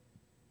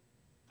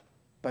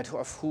 but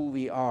of who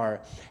we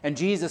are. And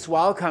Jesus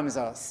welcomes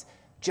us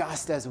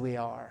just as we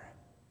are.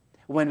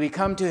 When we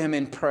come to him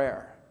in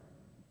prayer,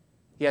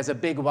 he has a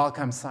big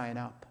welcome sign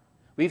up.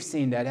 We've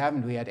seen that,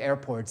 haven't we, at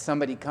airports?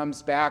 Somebody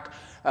comes back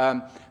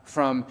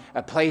from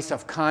a place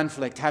of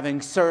conflict,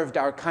 having served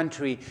our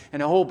country,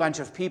 and a whole bunch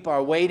of people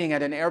are waiting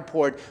at an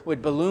airport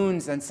with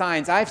balloons and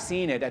signs. I've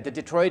seen it at the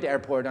Detroit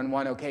airport on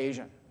one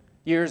occasion,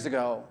 years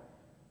ago,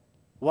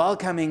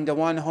 welcoming the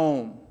one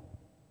home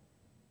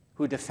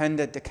who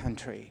defended the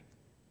country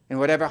in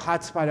whatever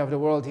hotspot of the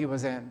world he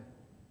was in.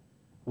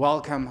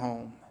 Welcome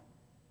home.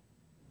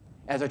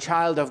 As a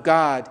child of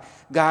God,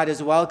 God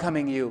is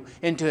welcoming you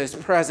into his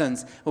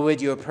presence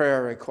with your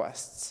prayer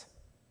requests.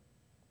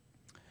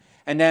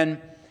 And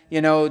then,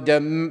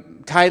 the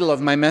title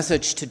of my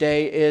message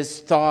today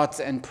is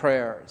Thoughts and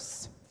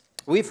Prayers.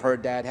 We've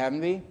heard that,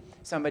 haven't we?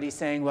 Somebody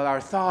saying, well,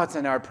 our thoughts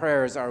and our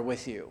prayers are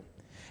with you.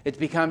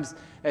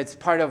 It's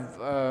part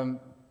of a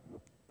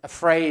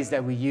phrase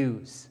that we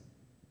use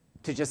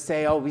to just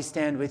say, oh, we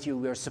stand with you,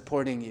 we're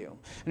supporting you.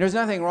 And there's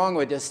nothing wrong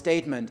with this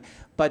statement,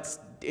 but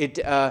it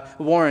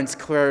warrants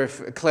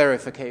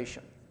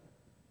clarification.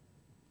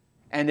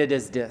 And it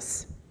is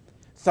this: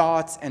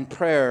 thoughts and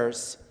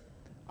prayers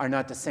are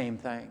not the same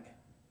thing.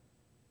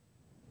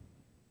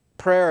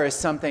 Prayer is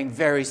something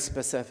very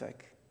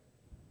specific.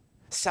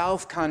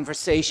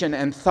 Self-conversation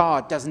and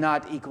thought does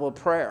not equal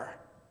prayer.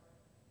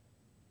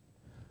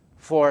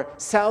 For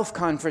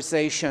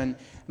self-conversation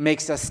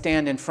makes us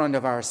stand in front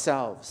of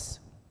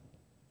ourselves.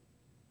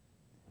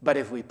 But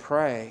if we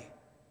pray,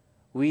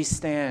 we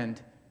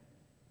stand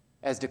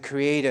as the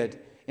created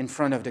in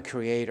front of the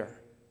Creator.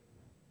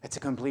 It's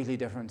a completely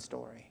different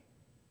story.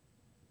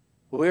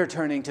 We're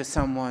turning to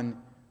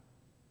someone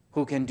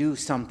who can do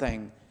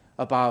something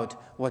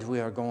about what we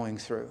are going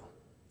through.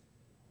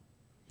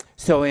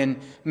 So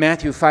in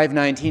Matthew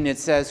 5:19 it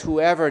says,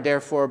 "Whoever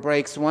therefore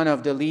breaks one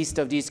of the least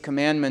of these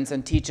commandments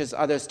and teaches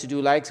others to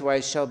do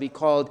likewise shall be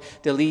called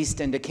the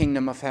least in the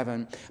kingdom of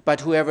heaven.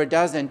 But whoever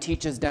does and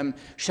teaches them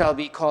shall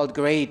be called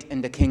great in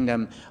the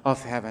kingdom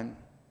of heaven."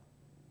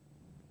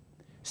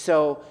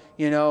 So,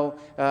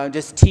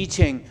 just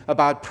teaching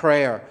about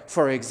prayer,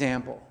 for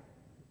example,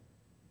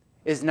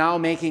 is now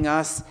making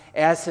us,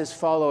 as his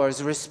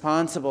followers,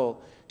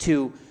 responsible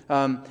to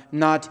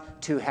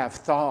not to have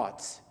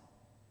thoughts,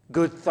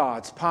 good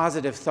thoughts,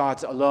 positive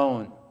thoughts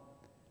alone,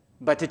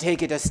 but to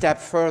take it a step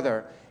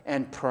further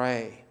and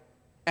pray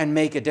and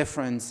make a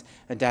difference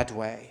that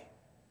way.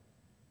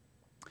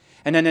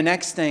 And then the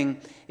next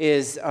thing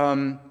is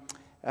in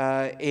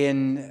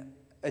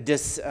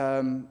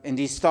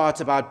these thoughts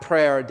about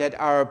prayer, that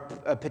our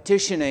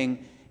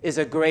petitioning is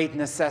a great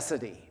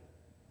necessity.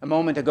 A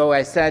moment ago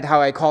I said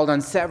how I called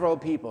on several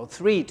people,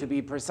 3 to be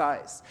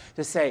precise,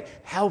 to say,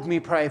 help me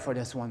pray for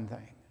this one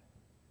thing.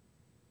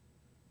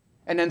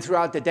 And then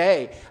throughout the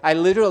day, I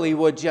literally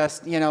would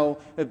just,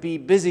 be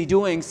busy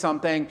doing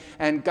something,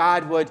 and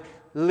God would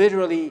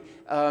literally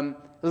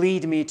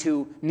lead me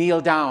to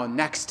kneel down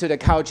next to the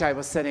couch I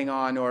was sitting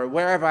on or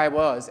wherever I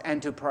was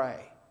and to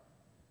pray.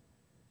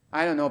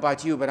 I don't know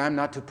about you, but I'm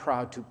not too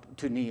proud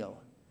to kneel.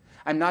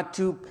 I'm not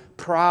too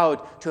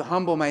proud to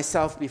humble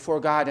myself before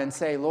God and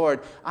say,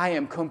 Lord, I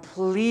am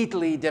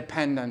completely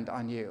dependent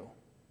on you.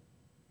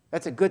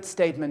 That's a good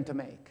statement to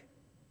make.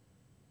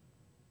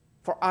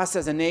 For us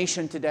as a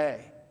nation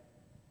today,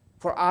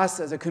 for us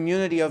as a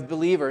community of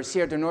believers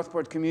here at the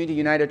Northport Community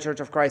United Church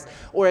of Christ,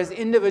 or as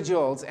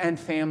individuals and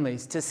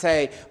families, to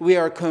say we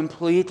are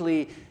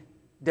completely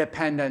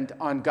dependent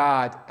on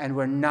God and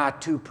we're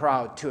not too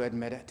proud to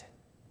admit it.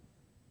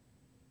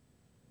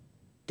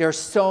 There are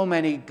so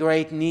many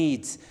great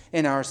needs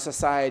in our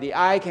society.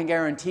 I can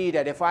guarantee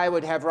that if I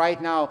would have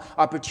right now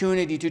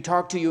opportunity to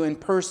talk to you in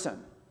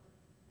person,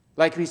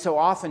 like we so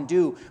often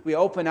do, we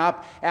open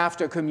up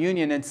after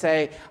communion and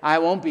say, I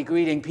won't be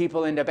greeting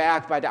people in the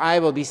back, but I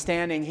will be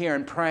standing here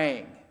and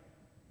praying.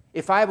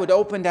 If I would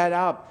open that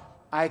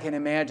up, I can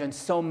imagine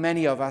so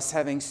many of us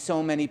having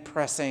so many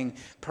pressing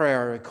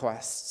prayer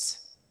requests.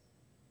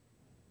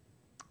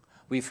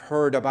 We've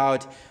heard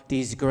about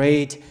these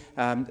great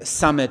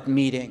summit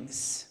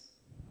meetings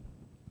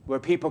where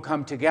people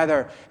come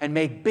together and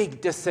make big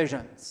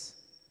decisions.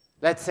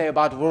 Let's say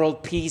about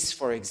world peace,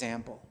 for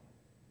example.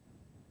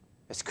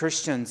 As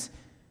Christians,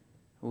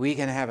 we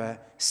can have a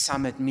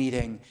summit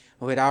meeting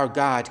with our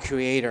God,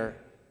 Creator,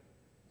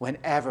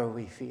 whenever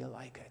we feel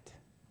like it,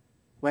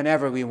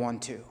 whenever we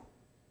want to.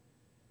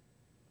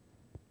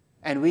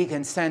 And we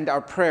can send our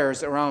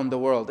prayers around the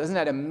world. Isn't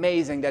that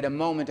amazing that a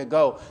moment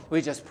ago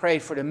we just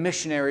prayed for the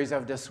missionaries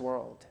of this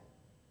world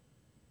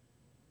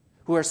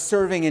who are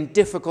serving in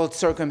difficult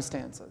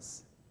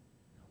circumstances.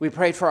 We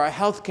prayed for our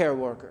healthcare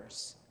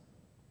workers.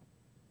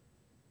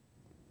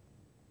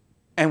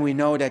 And we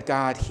know that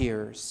God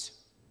hears.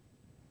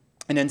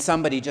 And then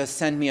somebody just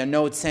sent me a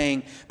note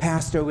saying,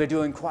 Pastor, we're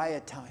doing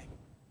quiet time.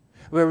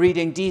 We're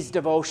reading these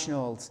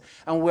devotionals,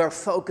 and we're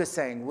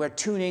focusing, we're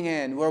tuning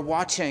in, we're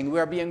watching,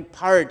 we're being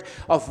part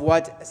of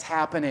what is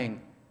happening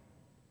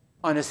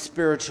on a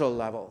spiritual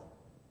level.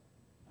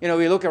 You know,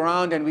 we look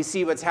around and we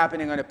see what's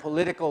happening on a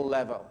political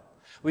level.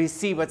 We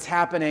see what's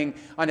happening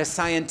on a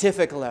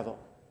scientific level.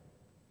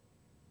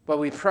 But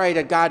we pray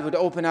that God would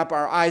open up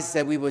our eyes,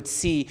 that we would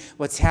see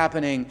what's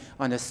happening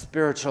on a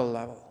spiritual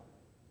level.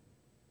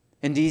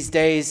 In these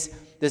days,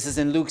 this is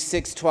in Luke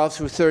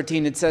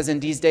 6:12-13. It says,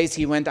 in these days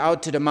he went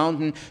out to the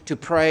mountain to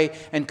pray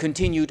and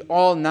continued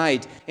all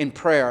night in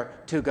prayer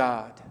to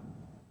God.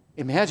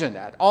 Imagine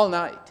that, all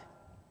night.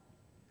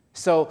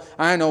 So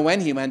I don't know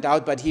when he went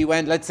out, but he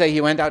went, let's say he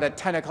went out at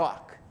 10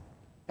 o'clock.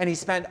 And he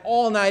spent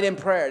all night in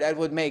prayer. That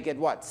would make it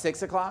what,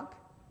 6 o'clock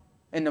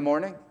in the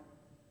morning?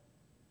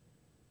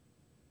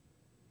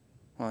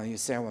 Well, you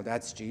say, well,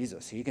 that's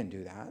Jesus. He can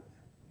do that.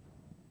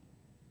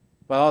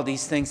 Well, all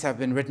these things have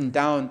been written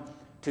down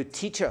to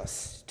teach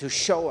us, to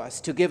show us,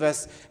 to give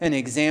us an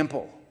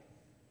example.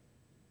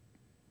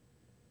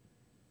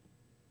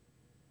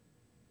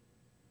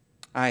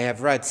 I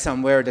have read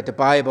somewhere that the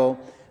Bible,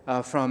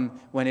 from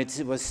when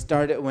it was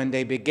started, when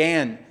they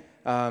began,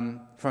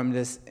 from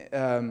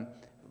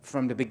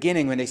the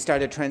beginning, when they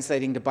started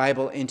translating the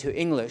Bible into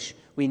English,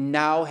 we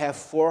now have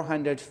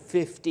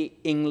 450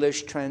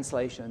 English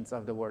translations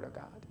of the Word of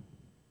God.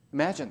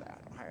 Imagine that.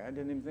 I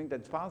didn't even think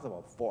that's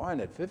possible.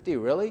 450,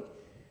 really?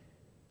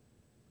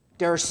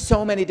 There are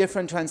so many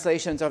different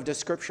translations of the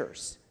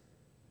Scriptures.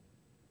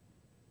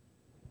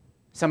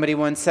 Somebody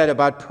once said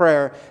about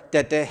prayer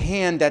that the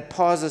hand that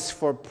pauses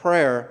for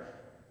prayer,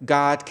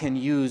 God can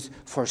use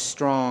for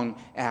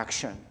strong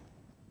action.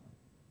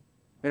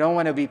 We don't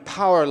want to be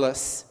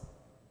powerless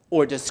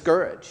or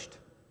discouraged.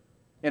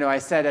 You know, I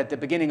said at the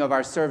beginning of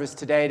our service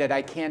today that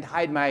I can't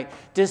hide my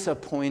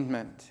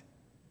disappointment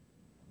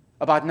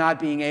about not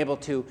being able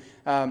to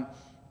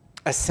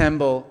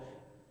assemble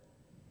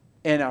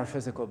in our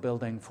physical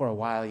building for a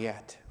while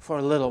yet, for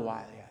a little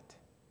while yet.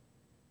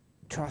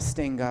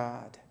 Trusting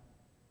God.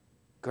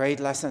 Great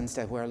lessons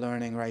that we're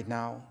learning right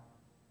now.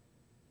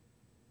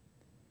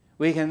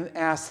 We can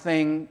ask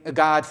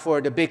God for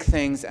the big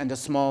things and the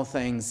small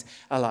things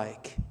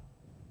alike.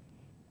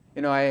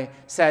 You know, I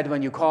said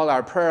when you call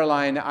our prayer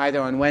line either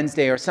on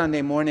Wednesday or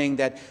Sunday morning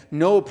that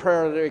no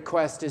prayer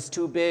request is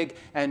too big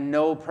and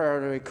no prayer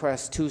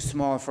request too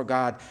small for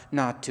God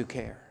not to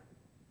care.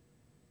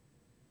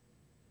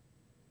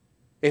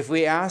 If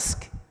we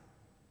ask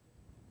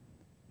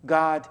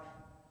God,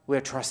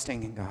 we're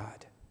trusting in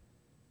God.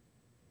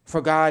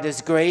 For God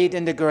is great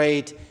in the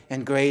great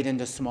and great in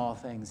the small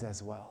things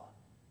as well.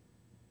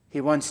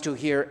 He wants to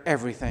hear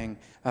everything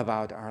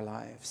about our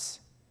lives.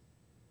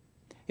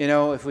 You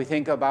know, if we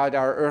think about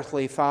our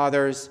earthly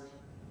fathers,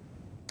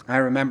 I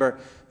remember,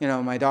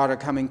 my daughter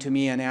coming to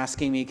me and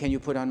asking me, can you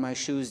put on my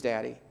shoes,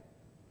 Daddy?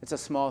 It's a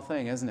small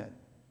thing, isn't it?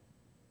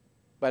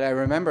 But I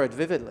remember it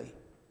vividly.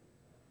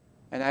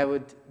 And I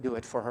would do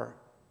it for her.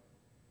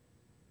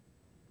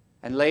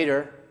 And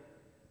later,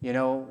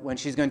 when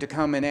she's going to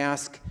come and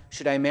ask,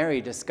 should I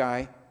marry this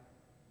guy?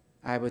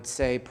 I would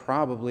say,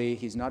 probably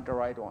he's not the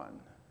right one.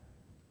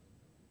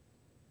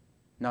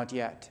 Not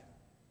yet.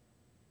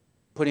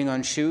 Putting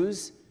on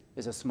shoes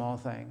is a small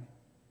thing.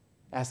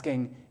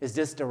 Asking, is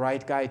this the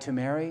right guy to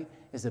marry,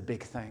 is a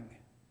big thing.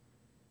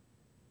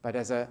 But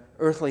as an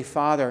earthly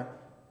father,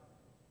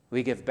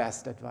 we give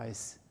best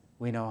advice.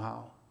 We know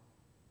how.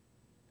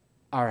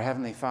 Our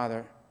Heavenly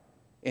Father,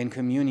 in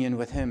communion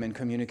with Him, in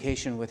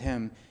communication with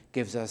Him,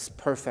 gives us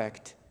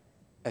perfect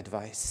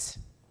advice.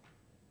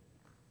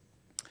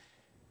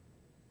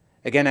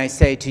 Again, I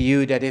say to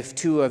you that if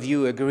two of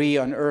you agree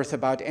on earth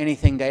about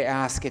anything they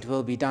ask, it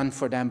will be done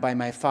for them by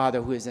my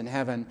Father who is in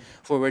heaven.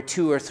 For where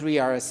 2 or 3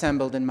 are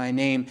assembled in my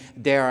name,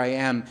 there I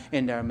am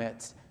in their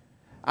midst.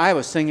 I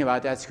was thinking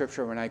about that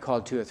scripture when I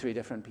called 2 or 3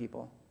 different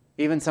people,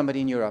 even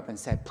somebody in Europe, and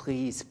said,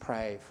 please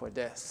pray for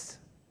this.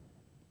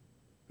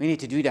 We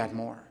need to do that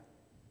more.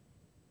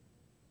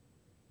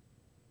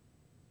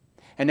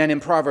 And then in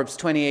Proverbs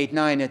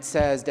 28:9, it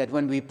says that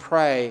when we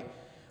pray,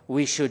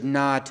 we should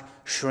not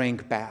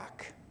shrink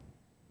back.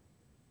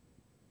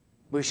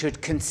 We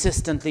should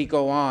consistently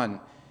go on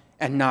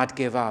and not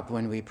give up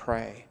when we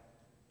pray.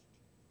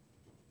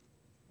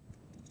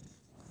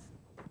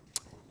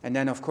 And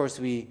then, of course,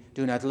 we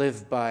do not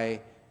live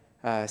by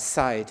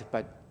sight,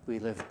 but we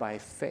live by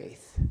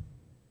faith.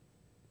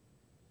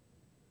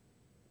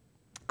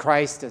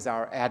 Christ is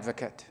our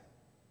advocate.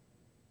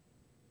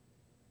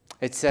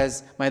 It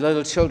says, my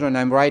little children,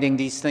 I'm writing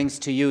these things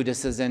to you.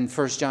 This is in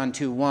 1 John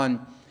 2:1,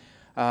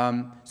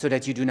 so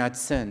that you do not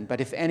sin. But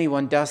if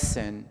anyone does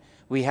sin,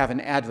 we have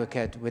an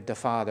advocate with the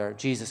Father,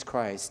 Jesus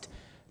Christ,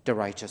 the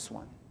righteous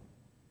one.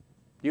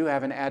 You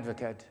have an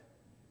advocate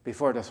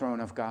before the throne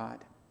of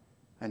God,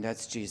 and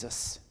that's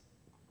Jesus.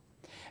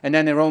 And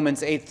then in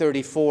Romans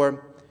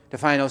 8:34, the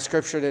final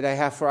scripture that I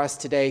have for us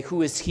today,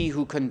 who is he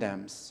who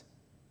condemns?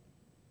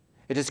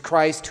 It is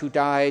Christ who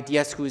died,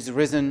 yes, who is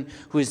risen,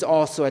 who is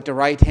also at the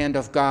right hand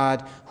of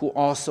God, who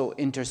also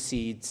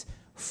intercedes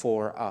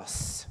for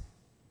us.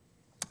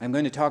 I'm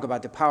going to talk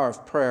about the power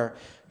of prayer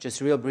just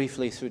real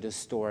briefly through this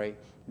story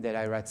that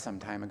I read some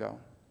time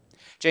ago.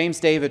 James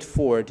David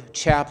Ford,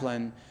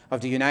 chaplain of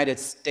the United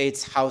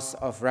States House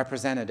of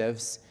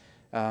Representatives,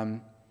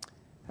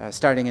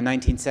 starting in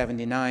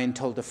 1979,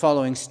 told the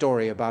following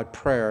story about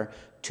prayer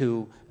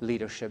to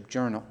Leadership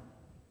Journal.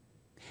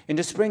 In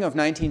the spring of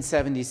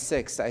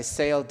 1976, I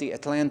sailed the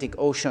Atlantic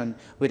Ocean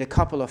with a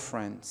couple of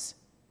friends.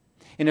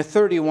 In a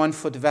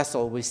 31-foot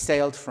vessel, we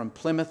sailed from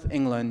Plymouth,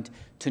 England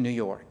to New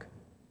York.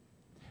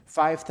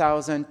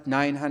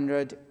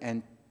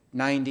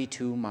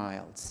 5,992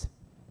 miles.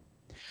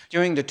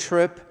 During the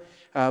trip,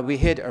 we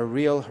hit a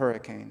real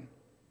hurricane.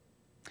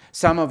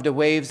 Some of the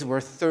waves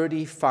were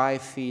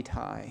 35 feet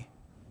high.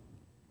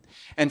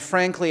 And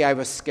frankly, I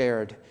was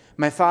scared.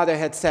 My father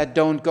had said,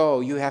 don't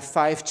go. You have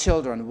 5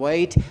 children.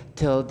 Wait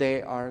till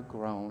they are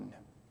grown.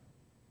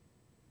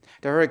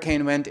 The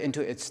hurricane went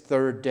into its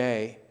 3rd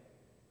day,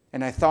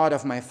 and I thought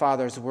of my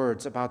father's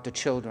words about the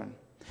children.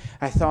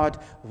 I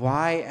thought,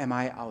 why am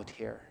I out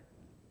here?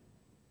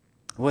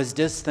 Was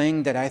this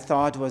thing that I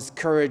thought was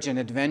courage and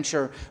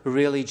adventure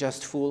really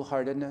just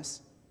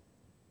foolhardiness?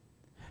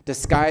 The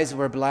skies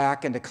were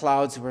black and the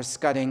clouds were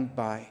scudding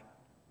by.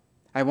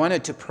 I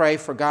wanted to pray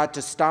for God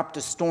to stop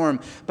the storm,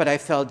 but I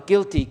felt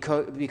guilty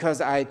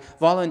because I'd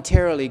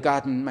voluntarily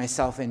gotten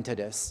myself into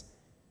this.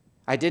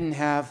 I didn't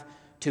have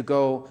to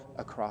go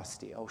across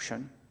the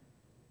ocean.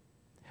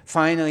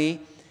 Finally,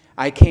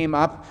 I came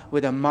up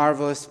with a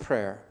marvelous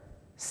prayer,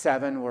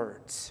 7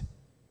 words.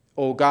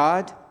 O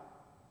God,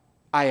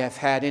 I have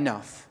had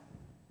enough.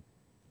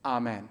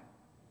 Amen.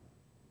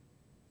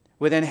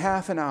 Within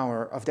half an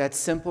hour of that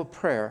simple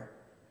prayer,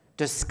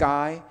 the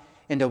sky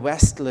in the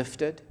west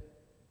lifted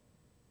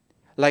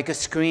like a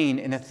screen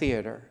in a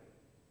theater,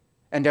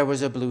 and there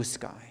was a blue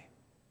sky.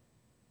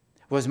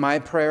 Was my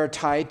prayer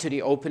tied to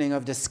the opening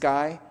of the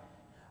sky?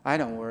 I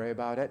don't worry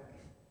about it.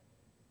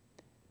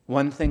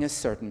 One thing is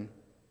certain: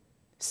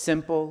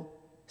 simple,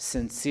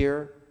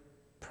 sincere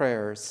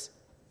prayers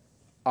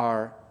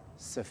are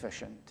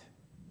sufficient.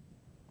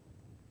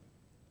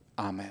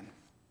 Amen.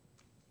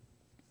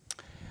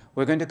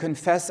 We're going to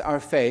confess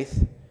our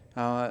faith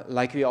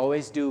like we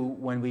always do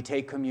when we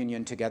take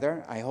communion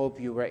together. I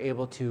hope you were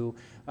able to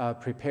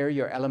prepare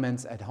your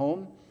elements at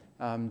home,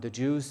 the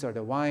juice or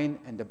the wine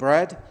and the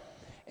bread.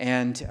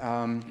 And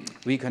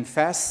we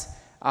confess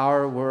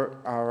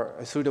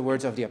through the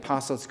words of the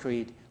Apostles'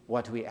 Creed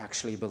what we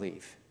actually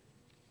believe.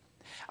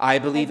 I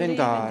believe in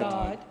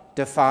God,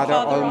 the Father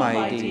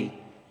Almighty,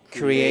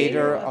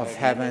 creator of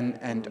heaven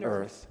and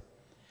earth.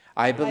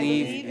 I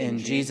believe in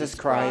Jesus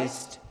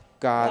Christ,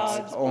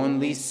 God's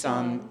only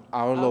Son,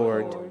 our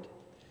Lord,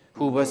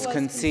 who was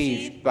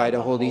conceived by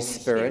the Holy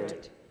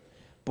Spirit,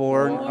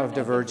 born of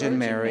the Virgin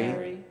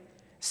Mary,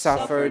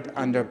 suffered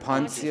under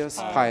Pontius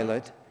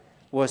Pilate,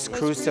 was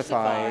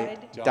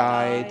crucified,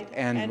 died,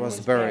 and was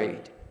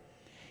buried.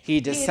 He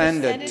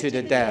descended to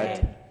the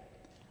dead.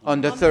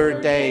 On the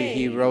 3rd day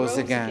he rose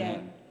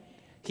again.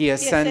 He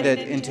ascended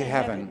into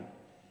heaven.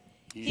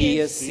 He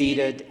is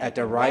seated at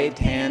the right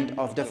hand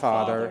of the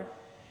Father,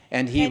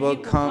 and he will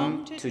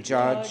come to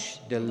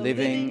judge the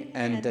living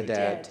and the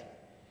dead.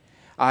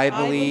 I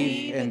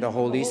believe in the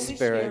Holy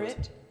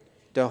Spirit,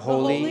 the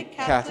Holy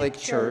Catholic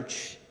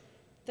Church,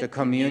 the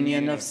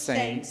communion of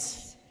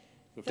saints,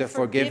 the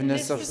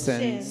forgiveness of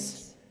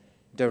sins,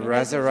 the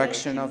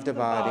resurrection of the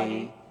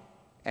body,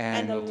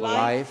 and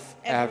life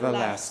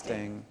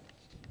everlasting.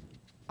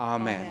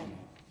 Amen.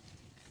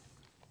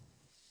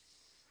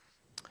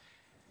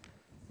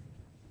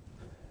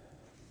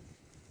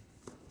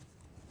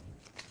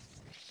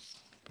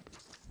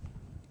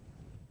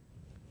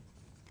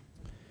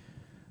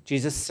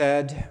 Jesus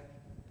said,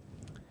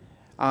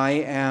 I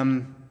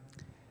am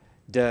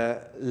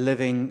the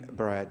living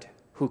bread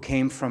who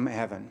came from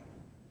heaven.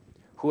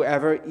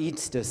 Whoever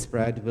eats this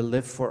bread will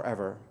live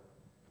forever.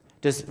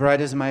 This bread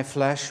is my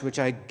flesh, which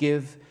I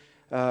give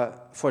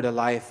for the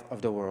life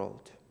of the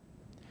world.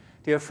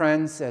 Dear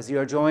friends, as you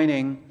are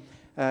joining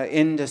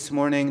in this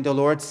morning, the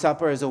Lord's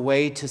Supper is a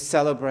way to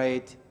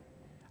celebrate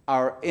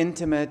our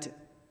intimate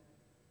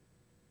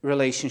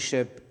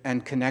relationship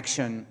and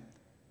connection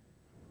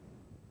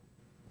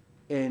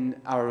in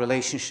our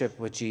relationship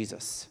with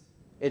Jesus.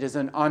 It is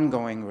an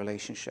ongoing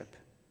relationship.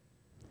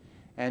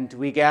 And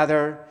we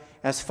gather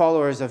as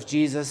followers of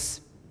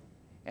Jesus,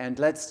 and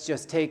let's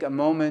just take a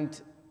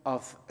moment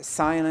of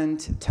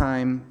silent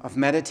time of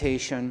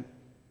meditation,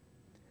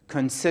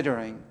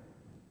 considering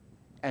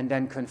and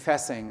then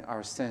confessing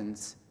our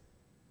sins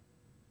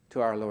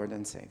to our Lord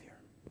and Savior.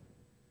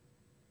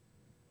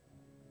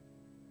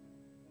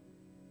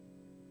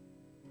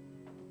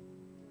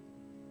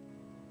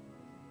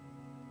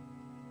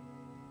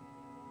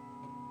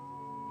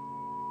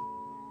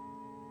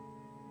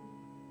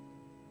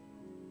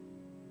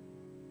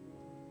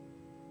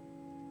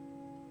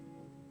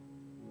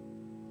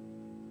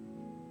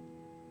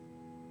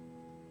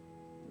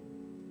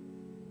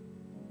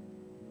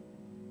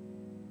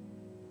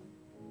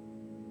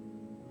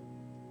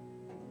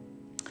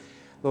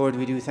 Lord,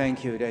 we do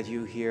thank you that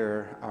you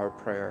hear our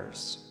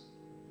prayers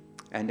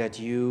and that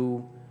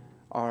you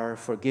are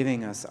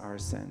forgiving us our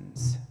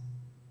sins.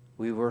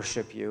 We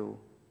worship you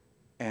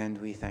and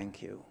we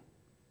thank you.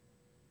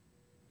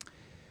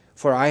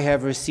 For I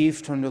have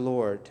received from the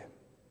Lord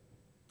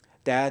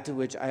that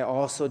which I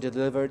also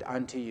delivered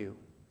unto you,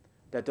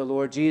 that the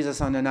Lord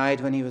Jesus, on the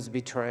night when he was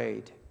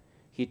betrayed,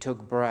 he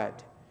took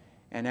bread,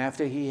 and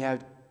after he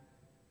had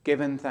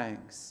given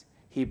thanks,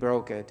 he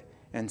broke it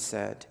and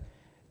said,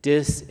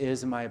 This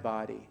is my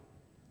body,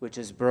 which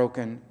is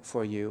broken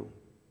for you.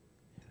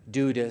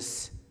 Do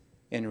this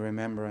in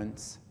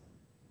remembrance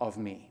of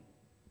me.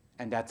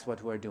 And that's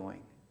what we're doing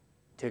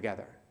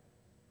together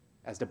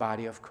as the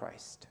body of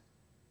Christ.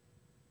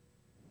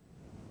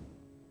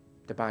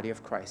 The body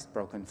of Christ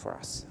broken for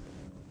us.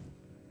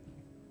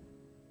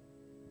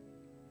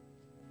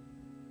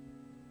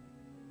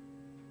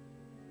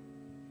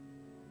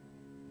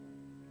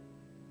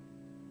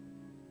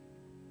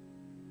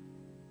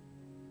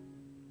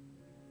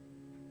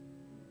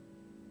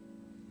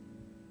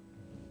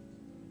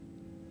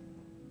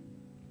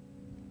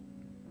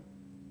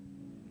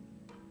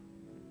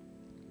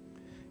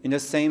 In the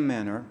same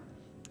manner,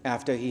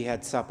 after he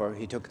had supper,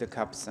 he took the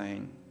cup,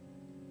 saying,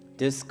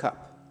 This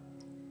cup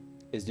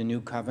is the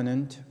new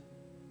covenant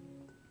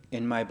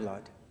in my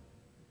blood.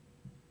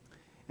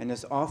 And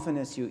as often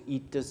as you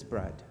eat this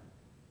bread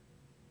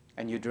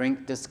and you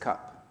drink this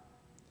cup,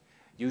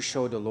 you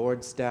show the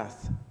Lord's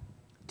death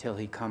till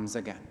he comes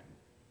again.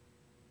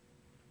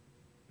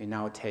 We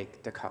now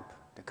take the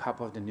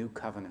cup of the new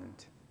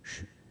covenant,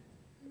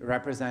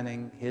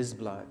 representing his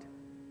blood,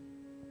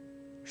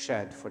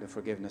 shed for the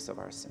forgiveness of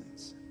our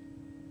sins.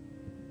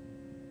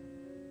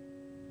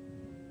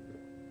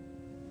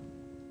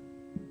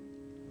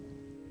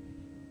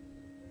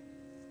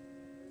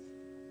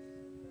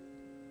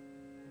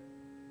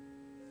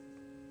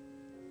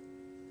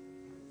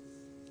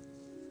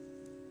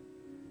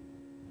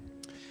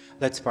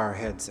 Let's bow our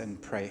heads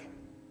and pray.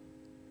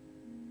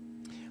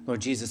 Lord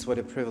Jesus, what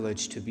a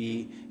privilege to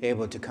be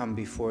able to come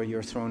before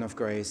your throne of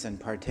grace and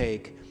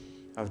partake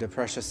of the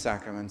precious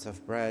sacraments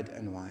of bread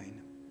and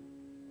wine,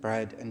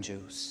 bread and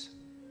juice,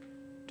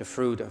 the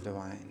fruit of the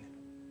vine,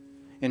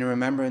 in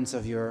remembrance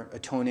of your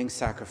atoning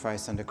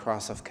sacrifice on the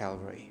cross of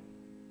Calvary.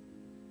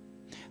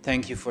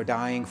 Thank you for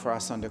dying for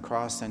us on the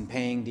cross and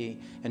paying the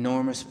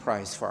enormous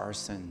price for our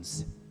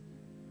sins,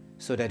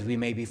 so that we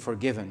may be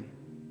forgiven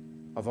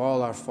of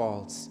all our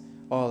faults,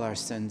 all our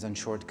sins and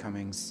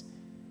shortcomings,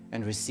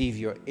 and receive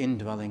your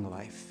indwelling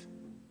life.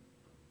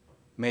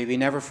 May we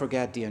never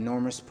forget the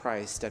enormous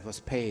price that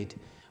was paid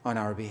on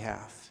our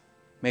behalf.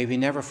 May we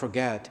never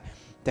forget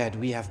that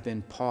we have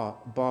been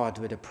bought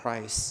with a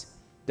price,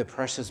 the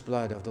precious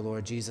blood of the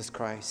Lord Jesus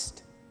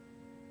Christ.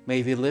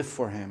 May we live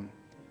for him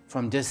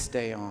from this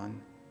day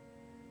on,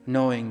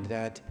 knowing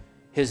that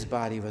his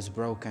body was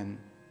broken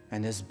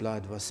and his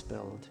blood was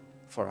spilled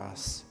for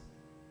us.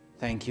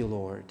 Thank you,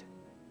 Lord.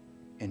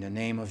 In the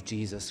name of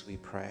Jesus we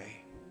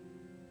pray.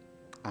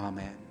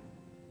 Amen.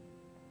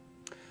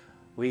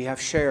 We have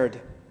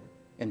shared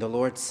in the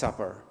Lord's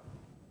Supper.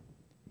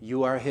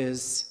 You are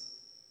his,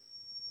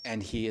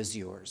 and he is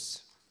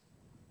yours.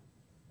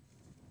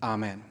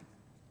 Amen.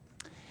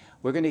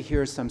 We're going to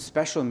hear some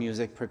special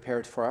music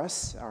prepared for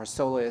us. Our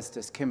soloist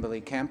is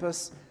Kimberly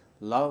Campus,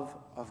 Love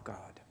of God.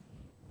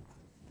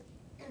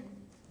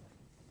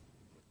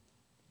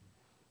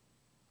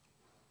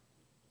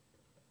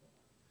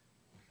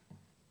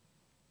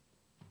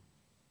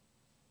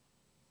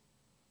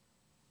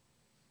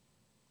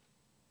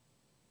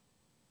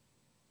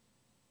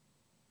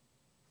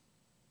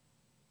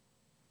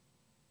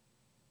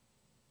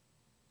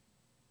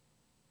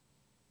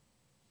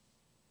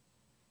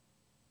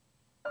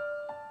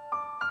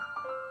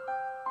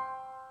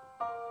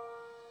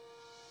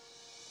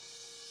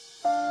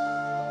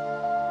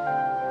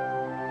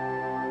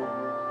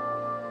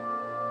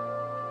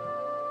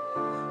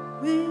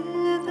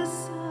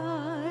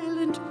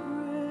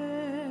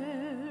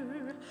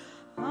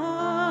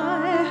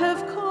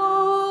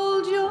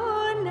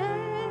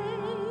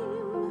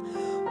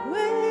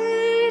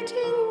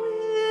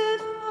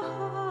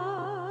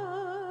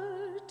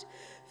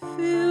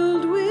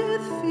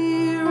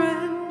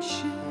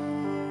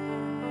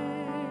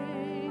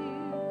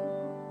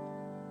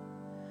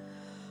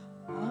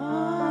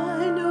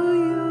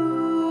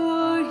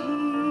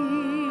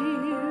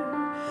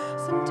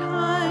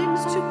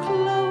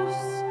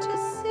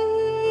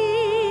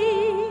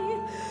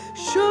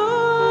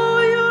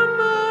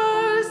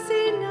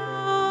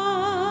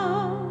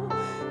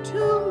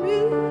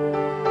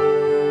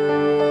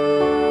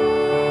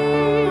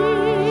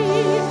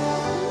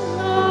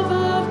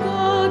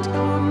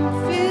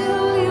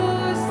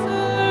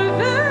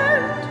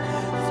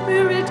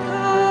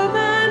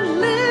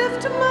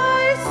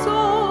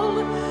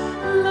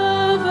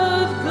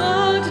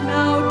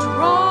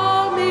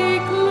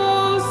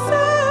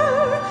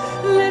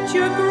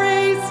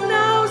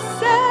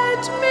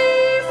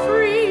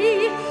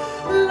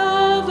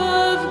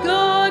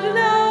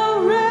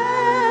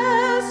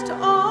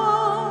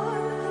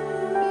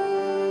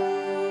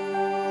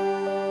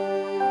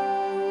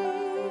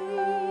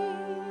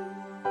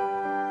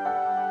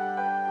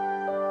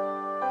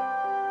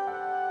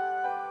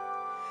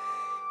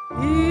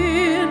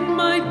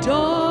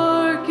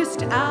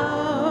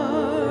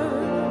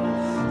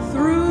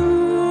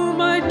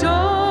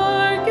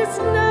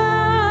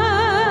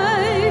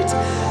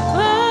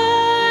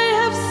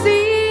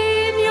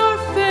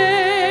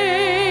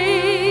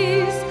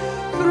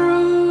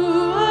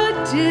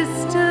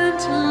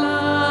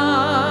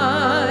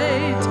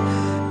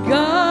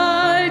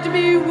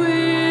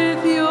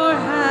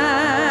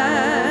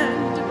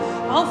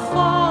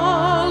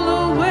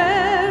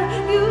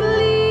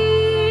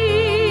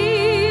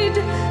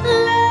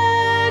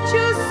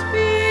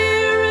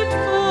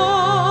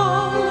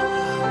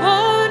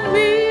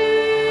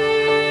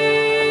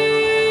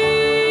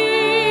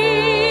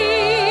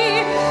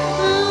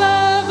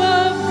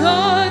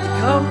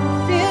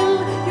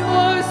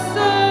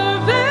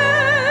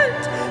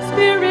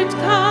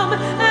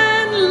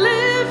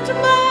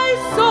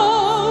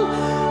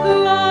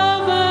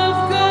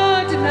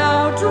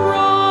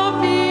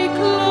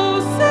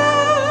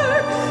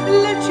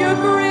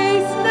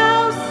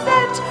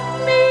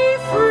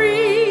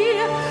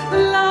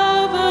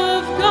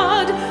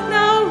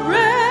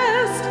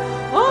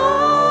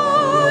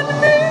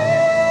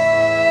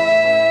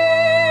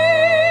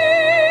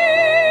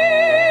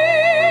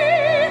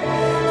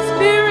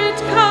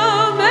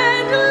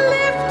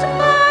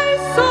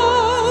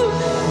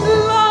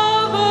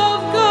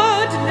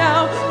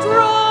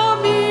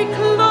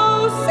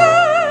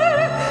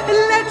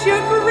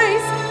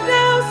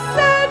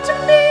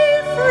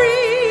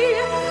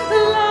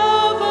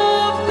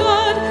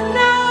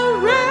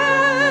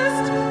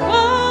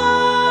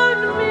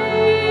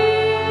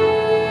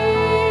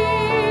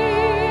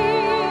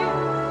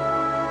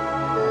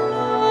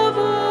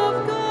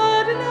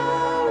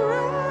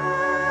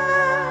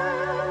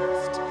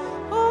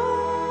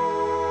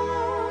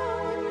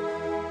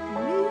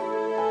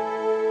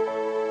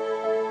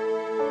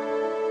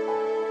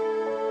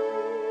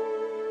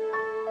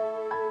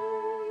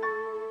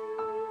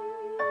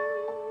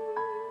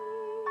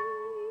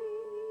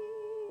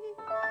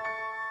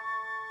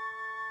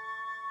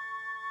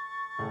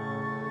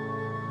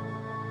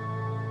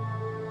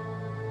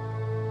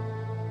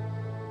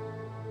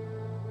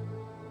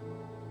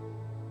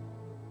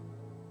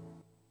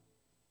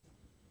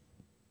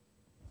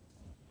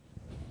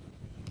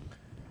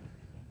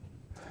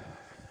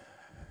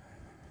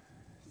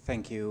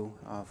 Thank you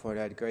for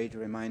that great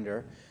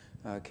reminder,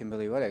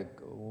 Kimberly. What a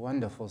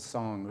wonderful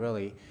song,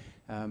 really,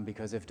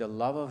 because if the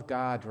love of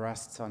God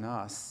rests on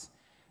us,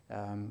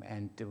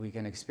 and we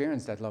can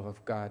experience that love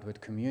of God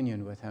with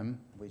communion with Him,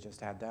 we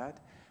just had that,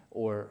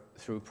 or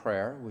through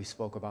prayer, we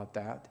spoke about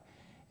that,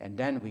 and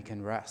then we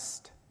can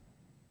rest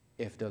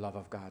if the love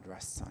of God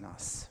rests on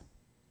us.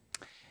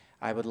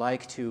 I would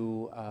like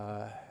to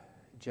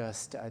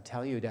just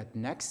tell you that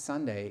next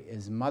Sunday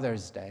is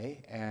Mother's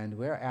Day, and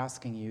we're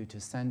asking you to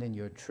send in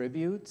your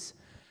tributes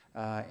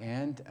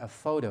and a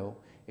photo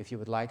if you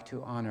would like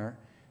to honor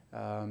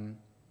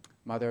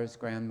mothers,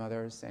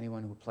 grandmothers,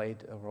 anyone who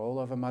played a role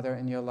of a mother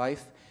in your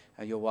life.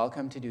 You're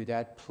welcome to do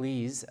that.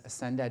 Please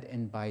send that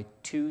in by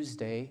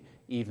Tuesday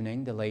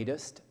evening, the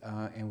latest,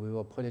 and we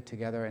will put it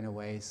together in a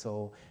way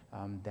so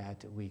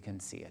that we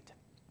can see it.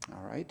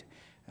 All right?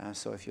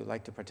 So if you'd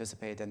like to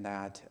participate in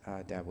that,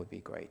 that would be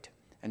great.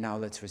 And now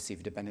let's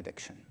receive the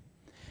benediction.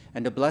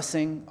 And the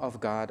blessing of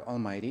God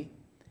Almighty,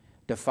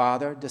 the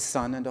Father, the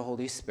Son, and the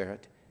Holy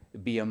Spirit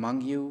be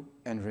among you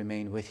and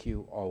remain with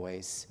you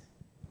always.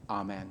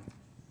 Amen.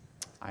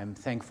 I'm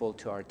thankful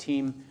to our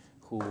team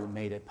who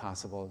made it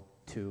possible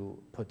to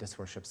put this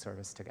worship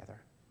service together.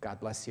 God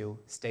bless you.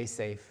 Stay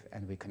safe,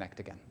 and we connect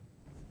again.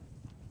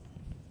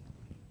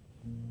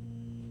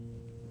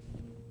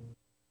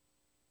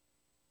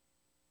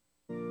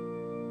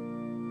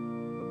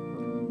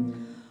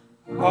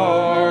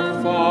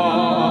 Our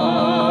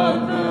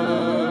Father,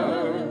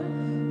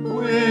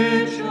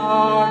 which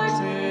art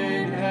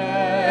in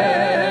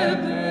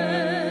heaven,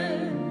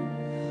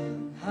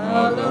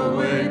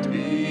 hallowed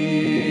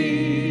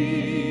be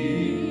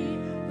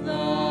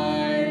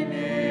thy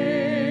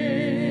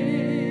name.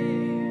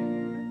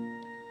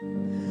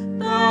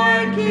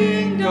 Thy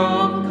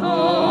kingdom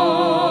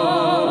come,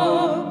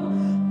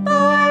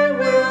 thy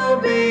will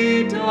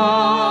be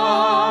done.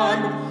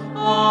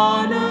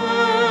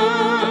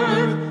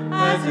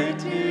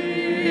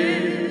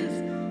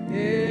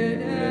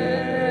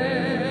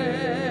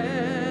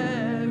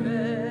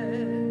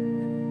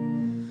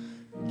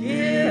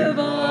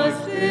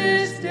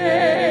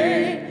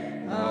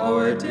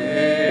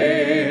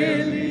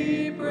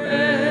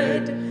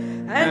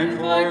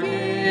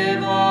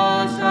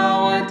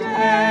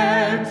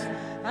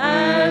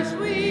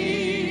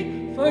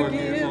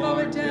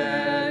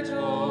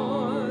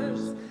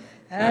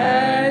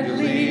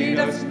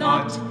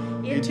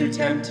 Into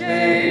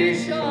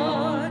temptation,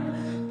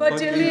 but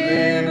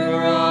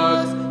deliver us